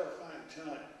terrifying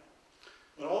time.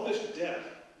 But all this debt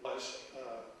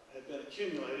had been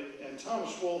accumulated, and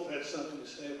Thomas Wolfe had something to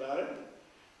say about it.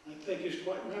 I think it's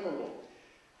quite memorable.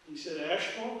 He said,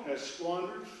 "Asheville has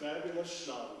squandered fabulous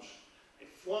sums. They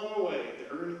flung away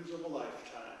the earnings of a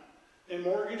lifetime. They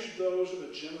mortgaged those of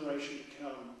a generation to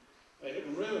come. They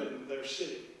have ruined their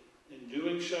city. In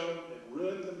doing so, they've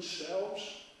ruined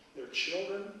themselves, their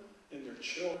children, and their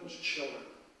children's children."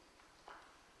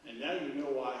 And now you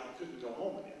know why he couldn't go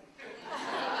home again.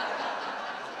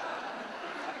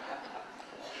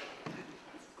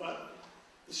 But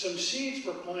some seeds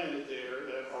were planted there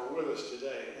that are with us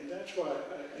today, and that's why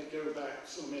I go back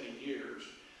so many years.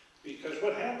 Because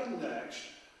what happened next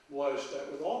was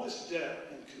that with all this debt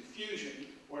and confusion,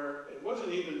 where it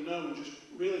wasn't even known just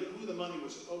really who the money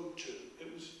was owed to,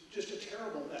 it was just a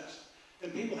terrible mess.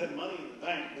 And people had money in the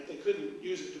bank, but they couldn't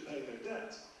use it to pay their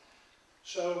debts.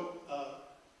 So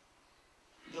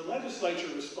the legislature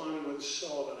responded with the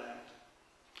Sullivan Act.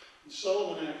 The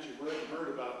Sullivan Act you've already heard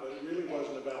about, but it really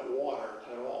wasn't about water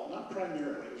at all, not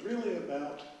primarily. It was really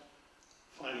about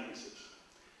finances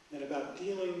and about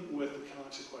dealing with the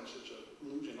consequences of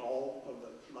losing all of the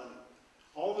money.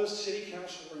 All the city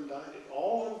council were indicted,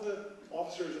 all of the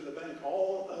officers of the bank,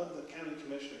 all of the county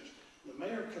commissioners. The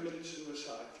mayor committed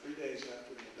suicide 3 days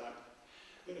after the indictment.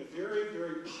 In a very,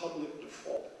 very public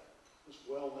default. It was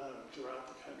well known throughout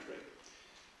the country.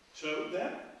 So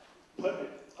that put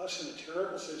us in a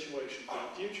terrible situation for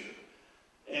the future.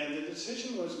 And the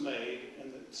decision was made,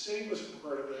 and the city was a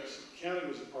part of this, the county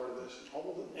was a part of this, and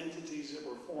all the entities that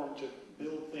were formed to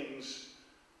build things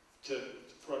to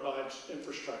provide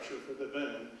infrastructure for the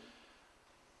Boone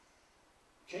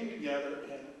came together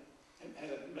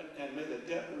and made a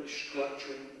debt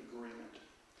restructuring agreement.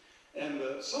 And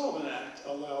the Sullivan Act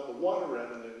allowed the water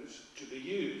revenues to be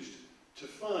used to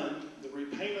fund the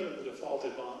repayment of the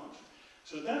defaulted bonds.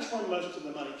 So that's where most of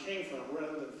the money came from,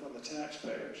 rather than from the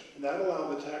taxpayers. And that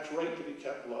allowed the tax rate to be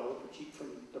kept low, to keep from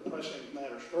depressing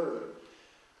matters further.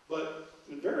 But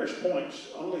at various points,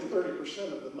 only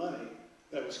 30% of the money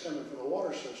that was coming from the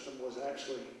water system was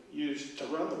actually used to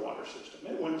run the water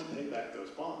system. It went to pay back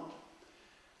those bonds.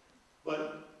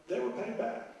 But they were paid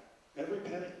back, every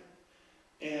penny.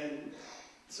 And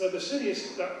so the city,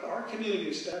 our community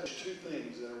established two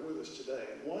things that are with us today.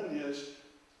 One is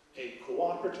a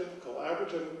cooperative,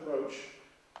 collaborative approach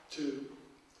to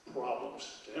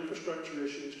problems, to infrastructure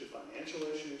issues, to financial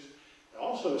issues. It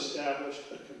also established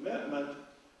a commitment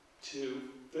to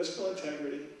fiscal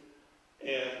integrity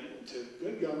and to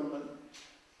good government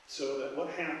so that what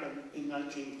happened in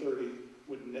 1930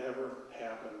 would never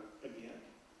happen again.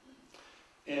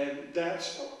 And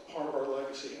that's part of our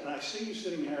legacy. And I see you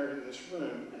sitting here in this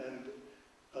room, and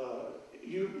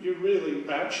you're really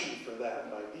vouching for that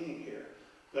by being here.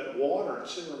 That water and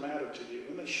sewer matter to you,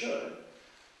 and they should.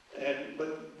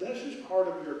 But this is part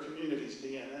of your community's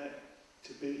DNA,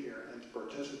 to be here and to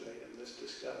participate in this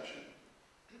discussion.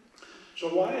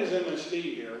 So why is MSD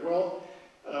here? Well,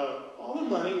 all the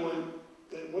money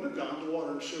that would have gone to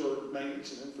water and sewer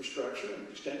maintenance and infrastructure and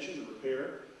extension and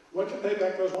repair went to pay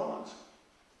back those bonds.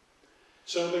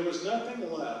 So there was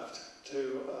nothing left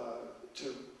to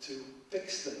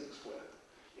fix things with.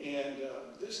 And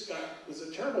this was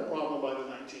a terrible problem by the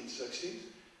 1960s.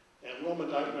 And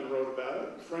Wilma Dykeman wrote about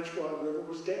it. The French Broad River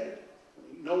was dead.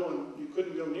 I mean, you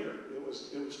couldn't go near it. It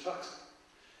was toxic.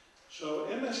 So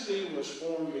MSD was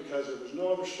formed because there was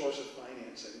no other source of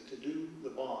financing to do the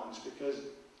bonds, because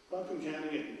Buncombe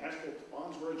County and Asheville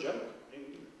bonds were a joke. I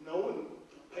mean, no one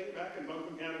paid back in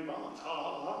Buncombe County bonds. Ha,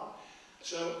 ha, ha.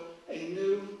 So a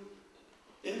new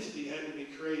entity had to be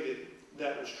created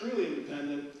that was truly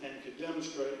independent and could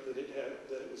demonstrate that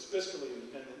it was fiscally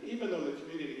independent, even though the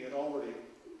community had already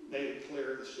made it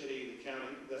clear, the city, the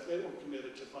county, that they were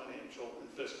committed to financial and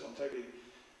fiscal integrity.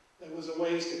 There was a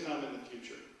ways to come in the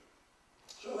future.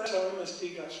 So that's how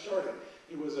MSD got started.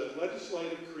 It was a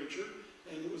legislative creature,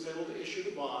 and it was able to issue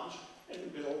the bonds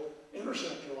and build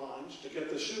interceptor lines to get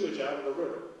the sewage out of the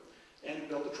river and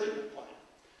build a treatment plant.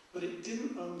 But it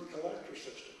didn't own the collector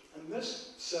system. And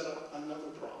this set up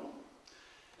another problem.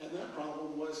 And that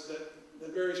problem was that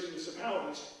the various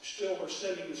municipalities still were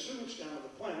sending the sewage down to the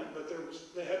plant, but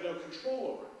they had no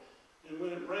control over it. And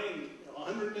when it rained,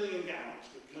 100 million gallons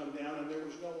would come down, and there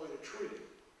was no way to treat it.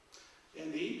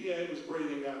 And the EPA was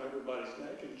breathing down everybody's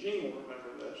neck, and Gene will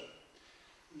remember this.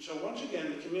 And so once again,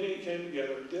 the community came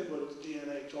together and did what its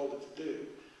DNA told it to do.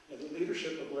 And the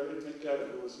leadership of Larry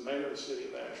McDevitt, who was the mayor of the city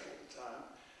of Asheville at the time,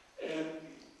 and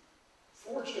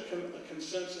forged a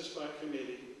consensus by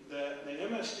committee that the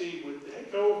MSD would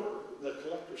take over the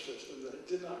collector system that it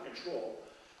did not control,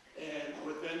 and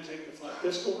would then take the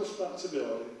fiscal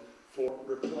responsibility for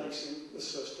replacing the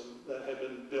system that had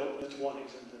been built in the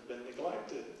 20s and had been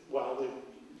neglected while the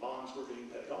bonds were being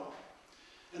paid off.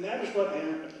 And that is what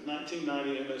happened. In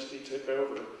 1990, MSD took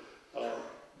over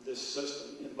this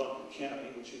system in Buncombe County,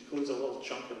 which includes a little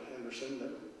chunk of Henderson that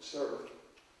it served.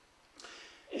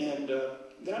 And the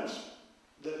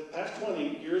past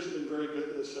 20 years have been very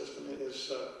good to the system.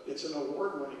 It's an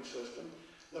award-winning system.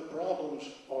 The problems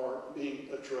are being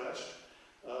addressed.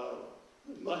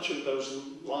 Much of those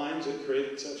lines that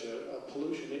created such a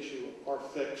pollution issue are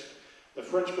fixed. The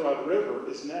French Broad River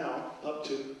is now up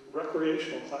to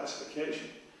recreational classification.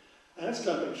 And that's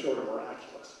nothing short of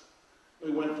miraculous.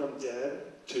 We went from dead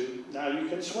to now you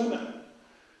can swim in it.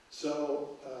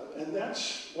 So, and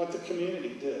that's what the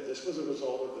community did. This was a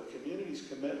result of the community's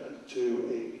commitment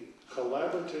to a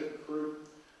collaborative group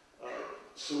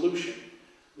solution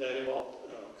that involved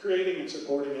creating and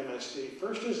supporting MSD,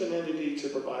 first as an entity to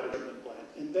provide a treatment plant,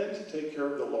 and then to take care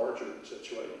of the larger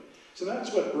situation. So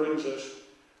that's what brings us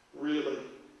really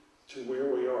to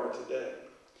where we are today.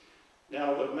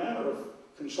 Now, the matter of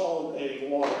consolidating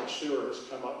water and sewer has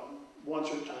come up once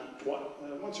or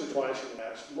twice in the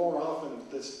past. More often,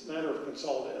 this matter of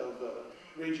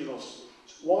regional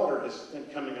water has been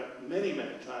coming up many,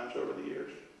 many times over the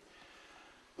years.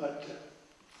 But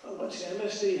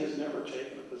MSD has never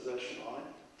taken a position on it.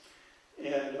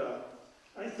 And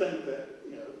I think that,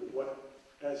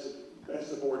 as as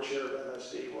the board chair of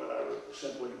MSD, what I would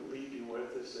simply leave you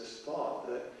with is this thought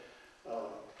that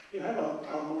you have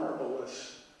a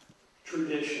marvelous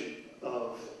tradition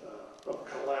of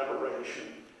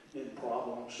collaboration in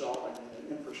problem solving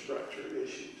and infrastructure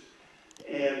issues.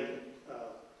 And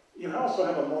you also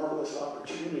have a marvelous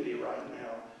opportunity right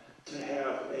now to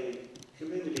have a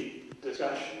community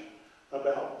discussion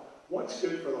about what's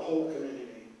good for the whole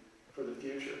community for the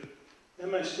future.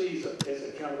 MSD is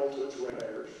accountable to its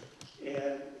ratepayers,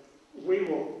 and we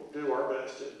will do our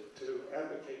best to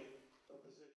advocate a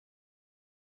position.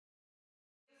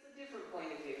 It's a different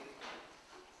point of view.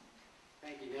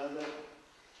 Thank you, Nelda,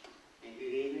 and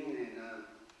good evening. And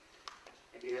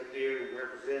I get up here and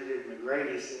Representative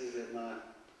McGrady says that my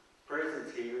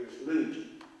presence here is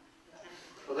moot.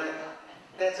 Well,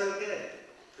 that's okay,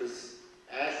 because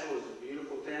Asheville is a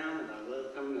beautiful town, and I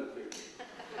love coming up here.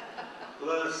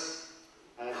 Plus,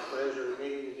 I had the pleasure of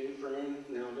meeting a new friend,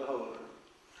 Nelda Holder.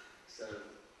 So,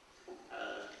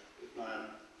 if my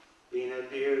being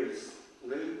up here is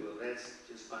moot, well, that's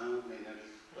just fine with me. I'm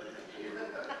just glad I'm here.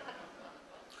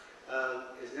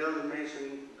 As Nelda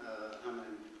mentioned, I'm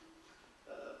an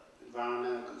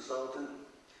environmental consultant,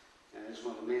 and I just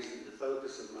want to mention the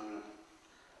focus of my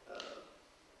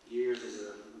years as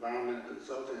an environmental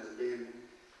consultant has been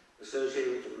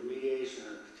associated with the remediation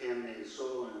of contaminated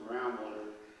soil and groundwater,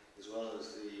 as well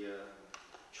as the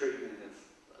treatment of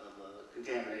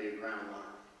contaminated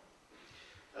groundwater.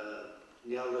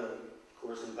 Nelda, of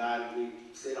course, invited me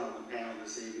to sit on the panel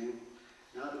this evening,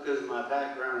 not because of my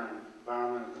background in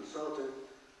environmental consultant,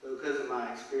 but because of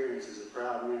my experience as a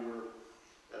proud member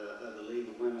of the League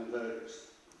of Women Voters.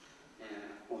 And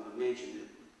I want to mention that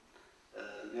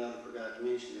Nelda forgot to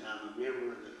mention that I'm a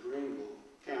member of the Buncombe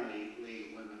County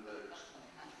League of Women Voters.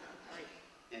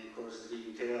 And of course, as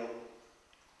you can tell,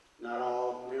 not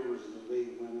all members of the League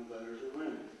of Women Voters are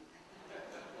women.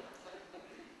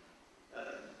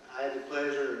 I had the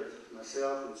pleasure of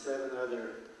myself and 7 other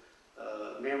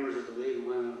members of the League of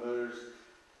Women Voters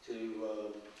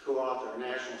to co-author a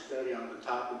national study on the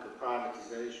topic of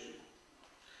privatization.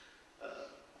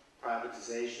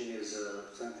 Privatization is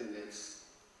something that's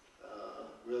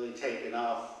really taken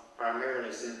off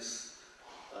primarily since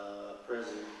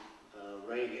President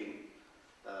Reagan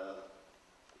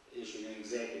issued an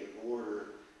executive order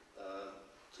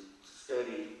to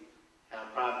study how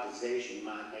privatization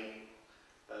might make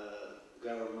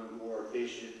government more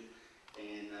efficient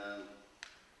and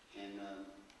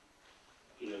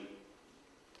you know,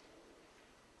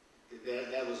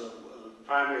 that was a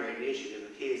primary initiative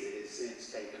of his that has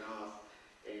since taken off,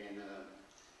 and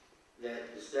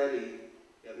that the study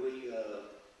that we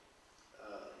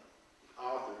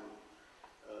authored,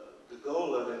 the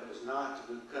goal of it was not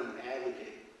to become an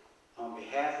advocate on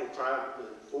behalf of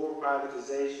for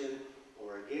privatization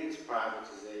or against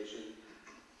privatization,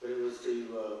 but it was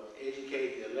to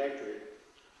educate the electorate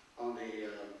on the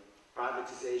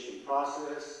privatization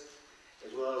process,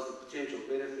 as well as the potential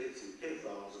benefits and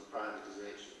pitfalls of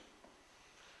privatization.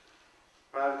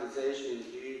 Privatization is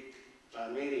viewed by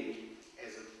many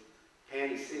as a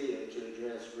panacea to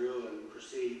address real and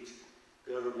perceived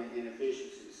government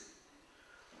inefficiencies.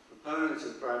 Proponents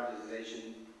of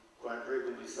privatization quite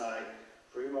frequently cite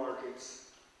free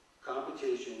markets,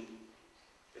 competition,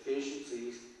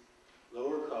 efficiencies,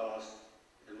 lower costs,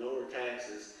 and lower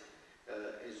taxes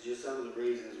as just some of the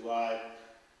reasons why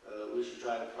we should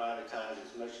try to privatize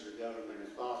as much of the government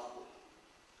as possible.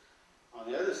 On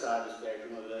the other side of the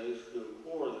spectrum of those who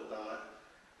abhor the thought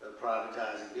of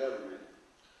privatizing government,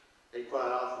 they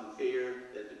quite often fear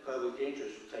that the public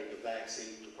interest will take a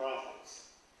backseat to profits.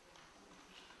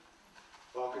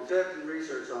 While conducting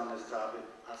research on this topic,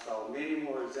 I saw many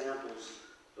more examples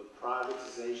of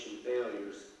privatization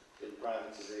failures than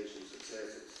privatization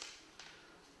successes.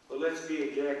 But let's be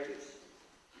objective.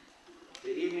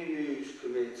 The evening news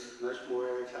commits much more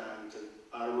airtime to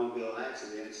automobile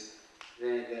accidents than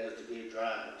it does to good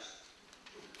drivers.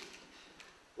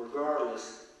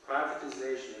 Regardless,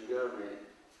 privatization of government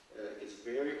is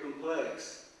very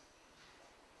complex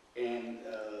and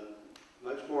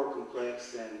much more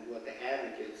complex than what the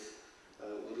advocates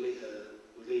would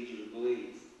lead you to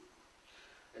believe.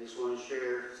 I just want to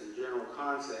share some general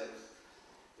concepts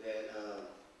that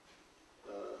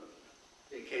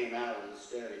came out of the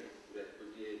study that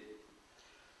we did.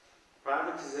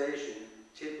 Privatization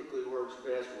typically works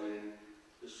best when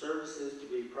the services to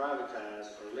be privatized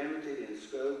are limited in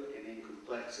scope and in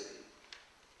complexity.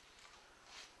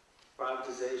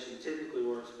 Privatization typically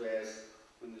works best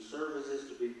when the services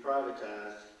to be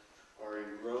privatized are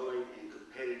in growing and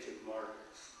competitive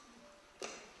markets.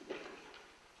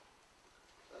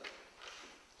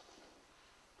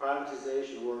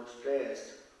 Privatization works best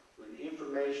when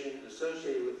information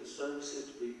associated with the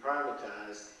services to be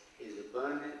privatized is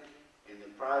abundant and the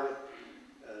private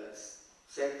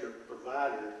sector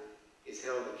provider is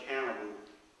held accountable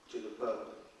to the public.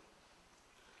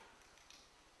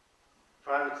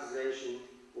 Privatization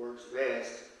works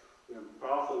best when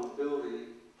profitability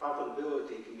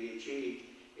can be achieved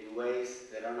in ways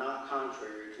that are not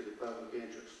contrary to the public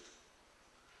interest.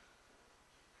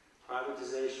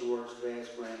 Privatization works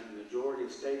best when the majority of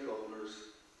stakeholders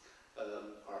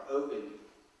are open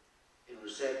and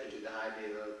receptive to the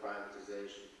idea of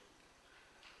privatization.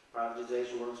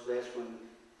 Privatization works best when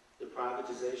the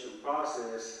privatization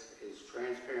process is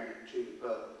transparent to the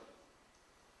public.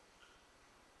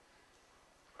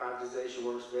 Privatization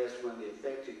works best when the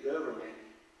affected government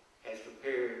has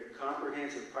prepared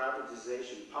comprehensive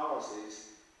privatization policies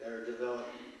that are developed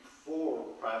before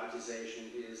privatization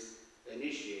is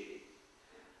initiated.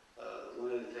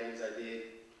 One of the things I did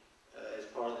as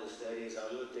part of the study is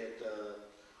I looked at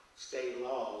state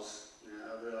laws.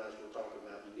 Now, I realize we're talking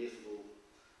about municipal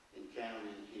and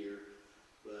county here,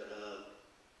 but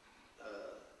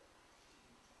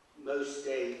most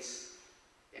states,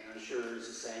 and I'm sure it's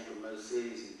the same for most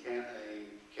cities and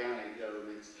county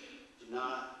governments, do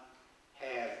not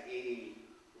have any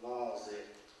laws that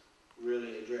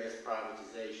really address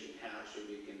privatization, how it should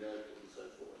be conducted, and so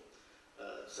forth.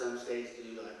 Some states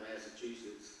do, like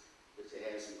Massachusetts, but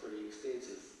they have some pretty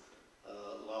extensive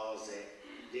laws that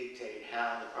dictate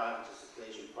how the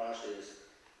privatization process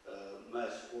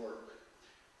must work.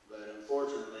 But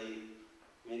unfortunately,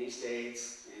 many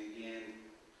states, and again,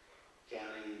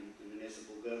 county and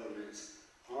municipal governments,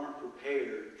 aren't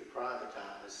prepared to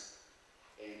privatize,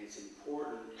 and it's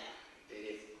important that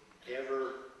if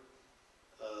ever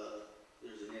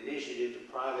there's an initiative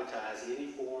to privatize any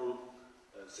form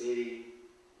of city,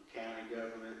 county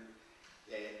government,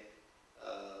 that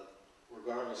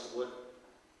regardless of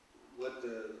what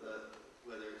the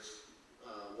whether it's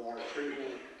water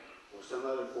treatment or some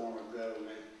other form of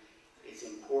government, it's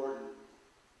important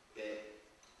that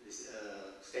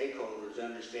stakeholders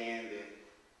understand that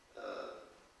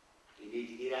you need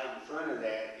to get out in front of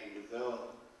that and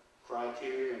develop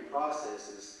criteria and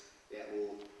processes that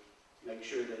will make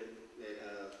sure that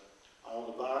all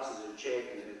the boxes are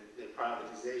checked and that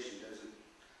privatization doesn't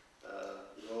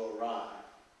go awry.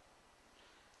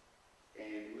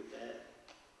 And with that,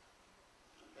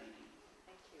 thank you.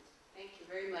 Thank you. Thank you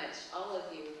very much, all of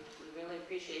you. We really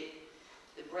appreciate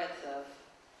the breadth of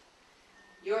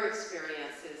your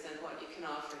experiences and what you can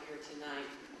offer here tonight.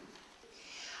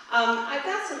 I've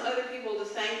got some other people to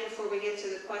thank before we get to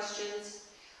the questions.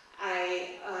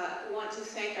 I want to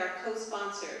thank our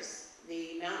co-sponsors.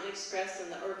 The Mountain Express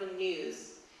and the Urban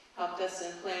News helped us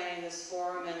in planning this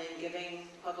forum and in giving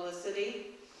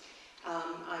publicity.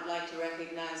 I'd like to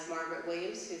recognize Margaret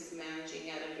Williams, who's the managing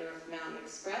editor of Mountain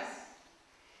Express.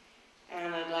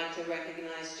 And I'd like to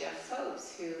recognize Jeff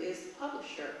Phobes, who is the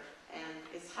publisher and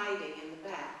is hiding in the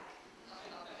back.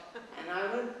 And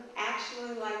I would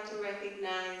actually like to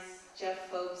recognize Jeff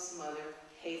Phobes' mother,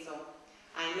 Hazel.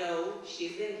 I know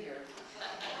she's in here.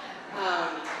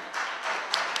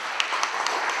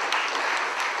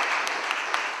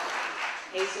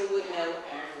 Hazel would know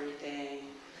everything.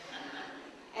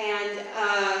 And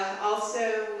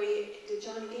also, did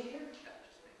Johnny get here?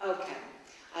 Okay.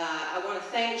 I want to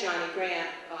thank Johnny Grant,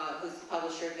 who's the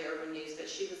publisher of the Urban News, but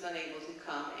she was unable to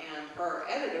come. And her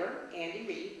editor, Andy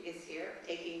Reed, is here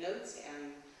taking notes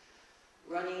and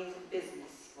running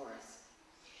business for us.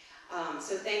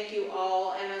 So thank you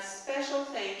all, and a special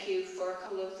thank you for a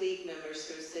couple of league members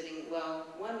who are sitting, well,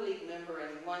 one league member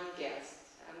and one guest.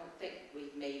 I don't think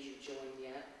we've made you join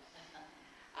yet.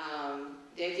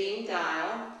 Davine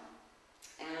Dial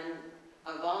and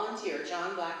a volunteer,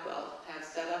 John Blackwell, have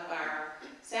set up our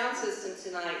sound system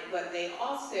tonight, but they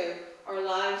also are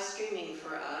live streaming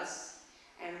for us,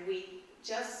 and we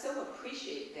just so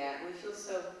appreciate that. We feel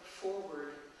so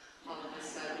forward all of a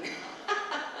sudden.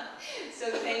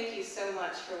 So thank you so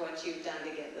much for what you've done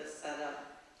to get this set up.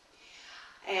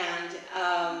 And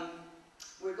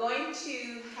we're going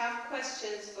to have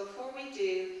questions. Before we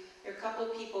do, there are a couple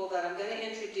of people that I'm going to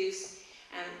introduce,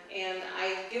 and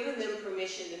I've given them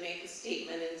permission to make a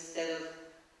statement instead of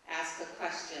ask a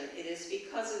question. It is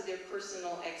because of their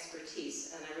personal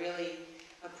expertise, and I really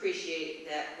appreciate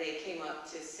that they came up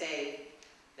to say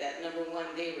that, number one,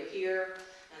 they were here,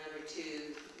 and number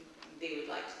two, they would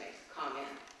like to make a comment.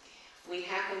 We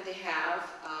happen to have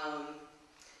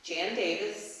Jan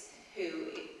Davis, who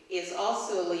is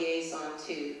also a liaison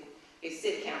to a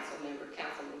city council member,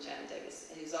 Councilman Jan Davis,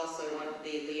 and who's also one of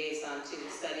the liaison to the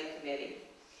study committee.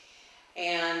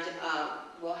 And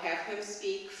we'll have him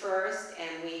speak first,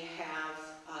 and we have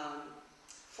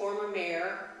former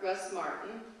Mayor Russ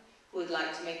Martin, who would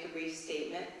like to make a brief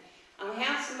statement. And we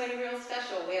have somebody real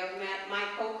special. We have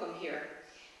Mike Holcomb here,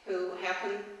 who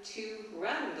happened to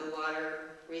run the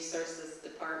Water Resources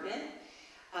Department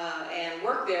and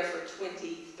worked there for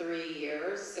 23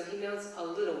 years, so he knows a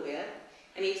little bit.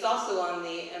 And he's also on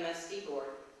the MSD board.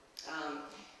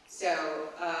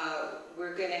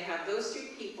 We're going to have those two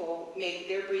people make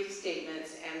their brief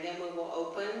statements, and then we will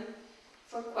open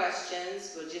for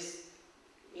questions. We'll just,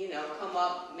 come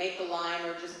up, make a line,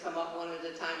 or just come up one at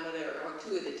a time, or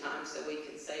two at a time, so we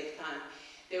can save time.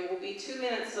 There will be 2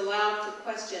 minutes allowed for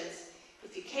questions.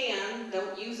 If you can,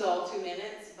 don't use all 2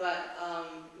 minutes, but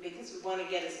because we want to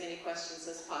get as many questions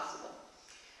as possible.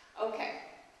 Okay.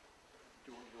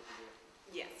 Do you want to go for that?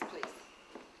 Yes, please.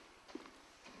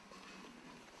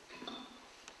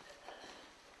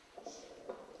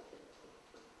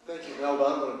 Thank you, Melba.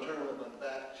 I'm going to turn my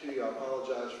back to you. I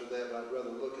apologize for that, but I'd rather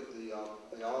look at the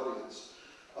audience.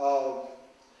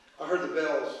 I heard the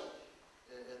bells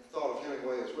and thought of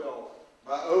Hemingway as well.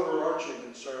 My overarching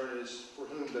concern is for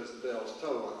whom does the bells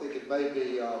toll? I think it may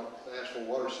be the Asheville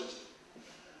Water System.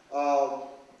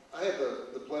 I had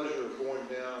the pleasure of going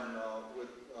down with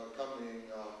accompanying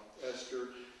Esther,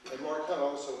 and Mark kind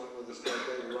of also went with us that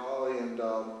day to Raleigh, and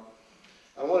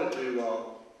I wanted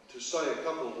to say a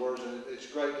couple of words, and it's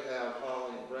great to have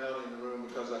Holly and Brownie in the room,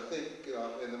 because I think,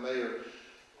 and the mayor,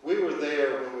 we were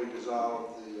there when we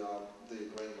dissolved the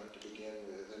agreement to begin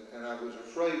with, and I was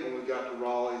afraid when we got to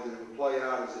Raleigh that it would play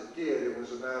out as it did. It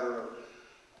was a matter of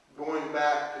going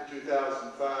back to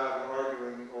 2005 and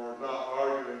arguing, or not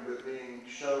arguing, but being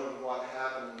shown what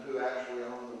happened and who actually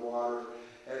owned the water.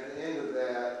 And at the end of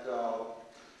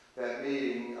that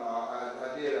meeting,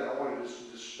 I did, and I wanted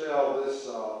to dispel this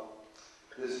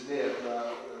myth.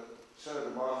 Senator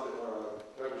Moffitt, or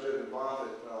Representative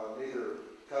Moffitt, neither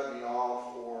cut me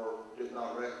off or did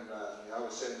not recognize me. I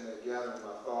was sitting there gathering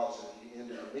my thoughts, and he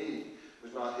ended the meeting. It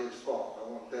was not his fault.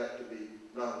 I want that to be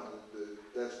known.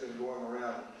 That's been going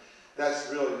around.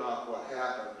 That's really not what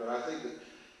happened. But I think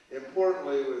that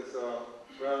importantly, with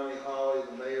Brownie, Holly,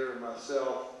 the mayor, and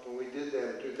myself, when we did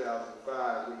that in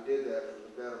 2005, we did that for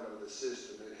the betterment of the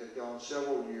system. It had gone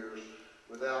several years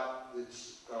without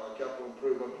its capital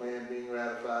improvement plan being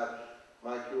ratified.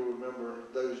 Mike, you'll remember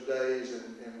those days,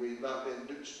 and we've not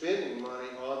been spending money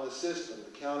on the system.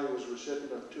 The county was a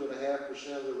recipient of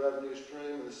 2.5% of the revenue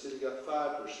stream, and the city got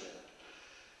 5%.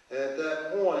 And at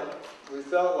that point, we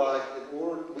felt like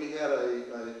we had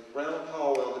Brown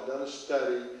Caldwell had done a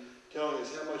study telling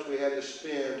us how much we had to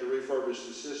spend to refurbish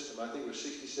the system. I think it was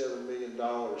 $67 million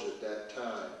at that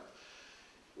time.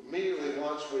 Immediately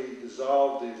once we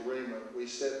dissolved the agreement, we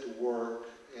set to work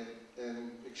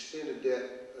and extended debt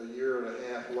a year and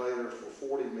a half later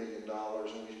for $40 million,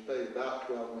 and we paid about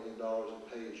 $12 million in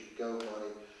pay-as-you-go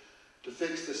money to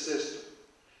fix the system.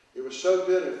 It was so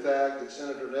good, in fact, that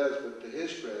Senator Nesbitt, to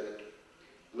his credit,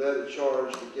 led a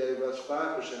charge that gave us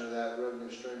 5% of that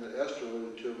revenue stream that Esther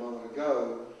alluded to a moment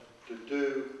ago to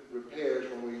do repairs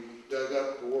when we dug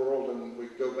up the world and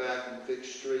we'd go back and fix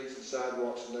streets and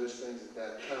sidewalks and those things at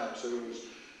that time. So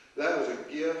that was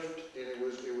a gift, and it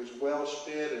was well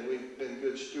spent, and we've been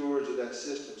good stewards of that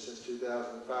system since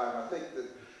 2005. I think that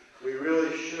we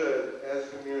really should, as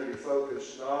a community,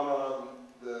 focus not on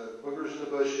the boogers in the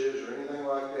bushes or anything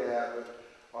like that, but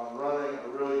on running a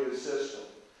really good system.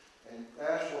 And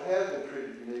Asheville has been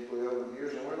treated uniquely over the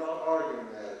years, and we're not arguing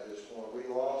that at this point.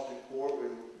 We lost in court, we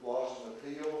lost an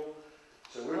appeal,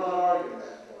 so we're not arguing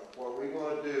that point. What we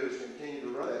want to do is continue to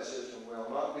run that system well,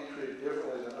 not be treated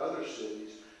differently than other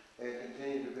cities, and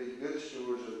continue to be good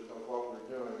stewards of what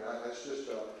we're doing. That's just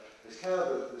it's kind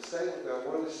of the statement that I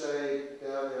wanted to say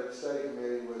down there at the study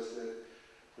committee was that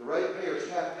the ratepayers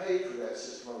have paid for that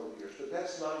system over the years, but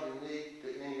that's not unique to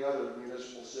any other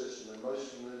municipal system. In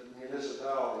most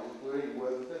municipalities, including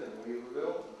Woodfin and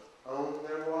Weaverville,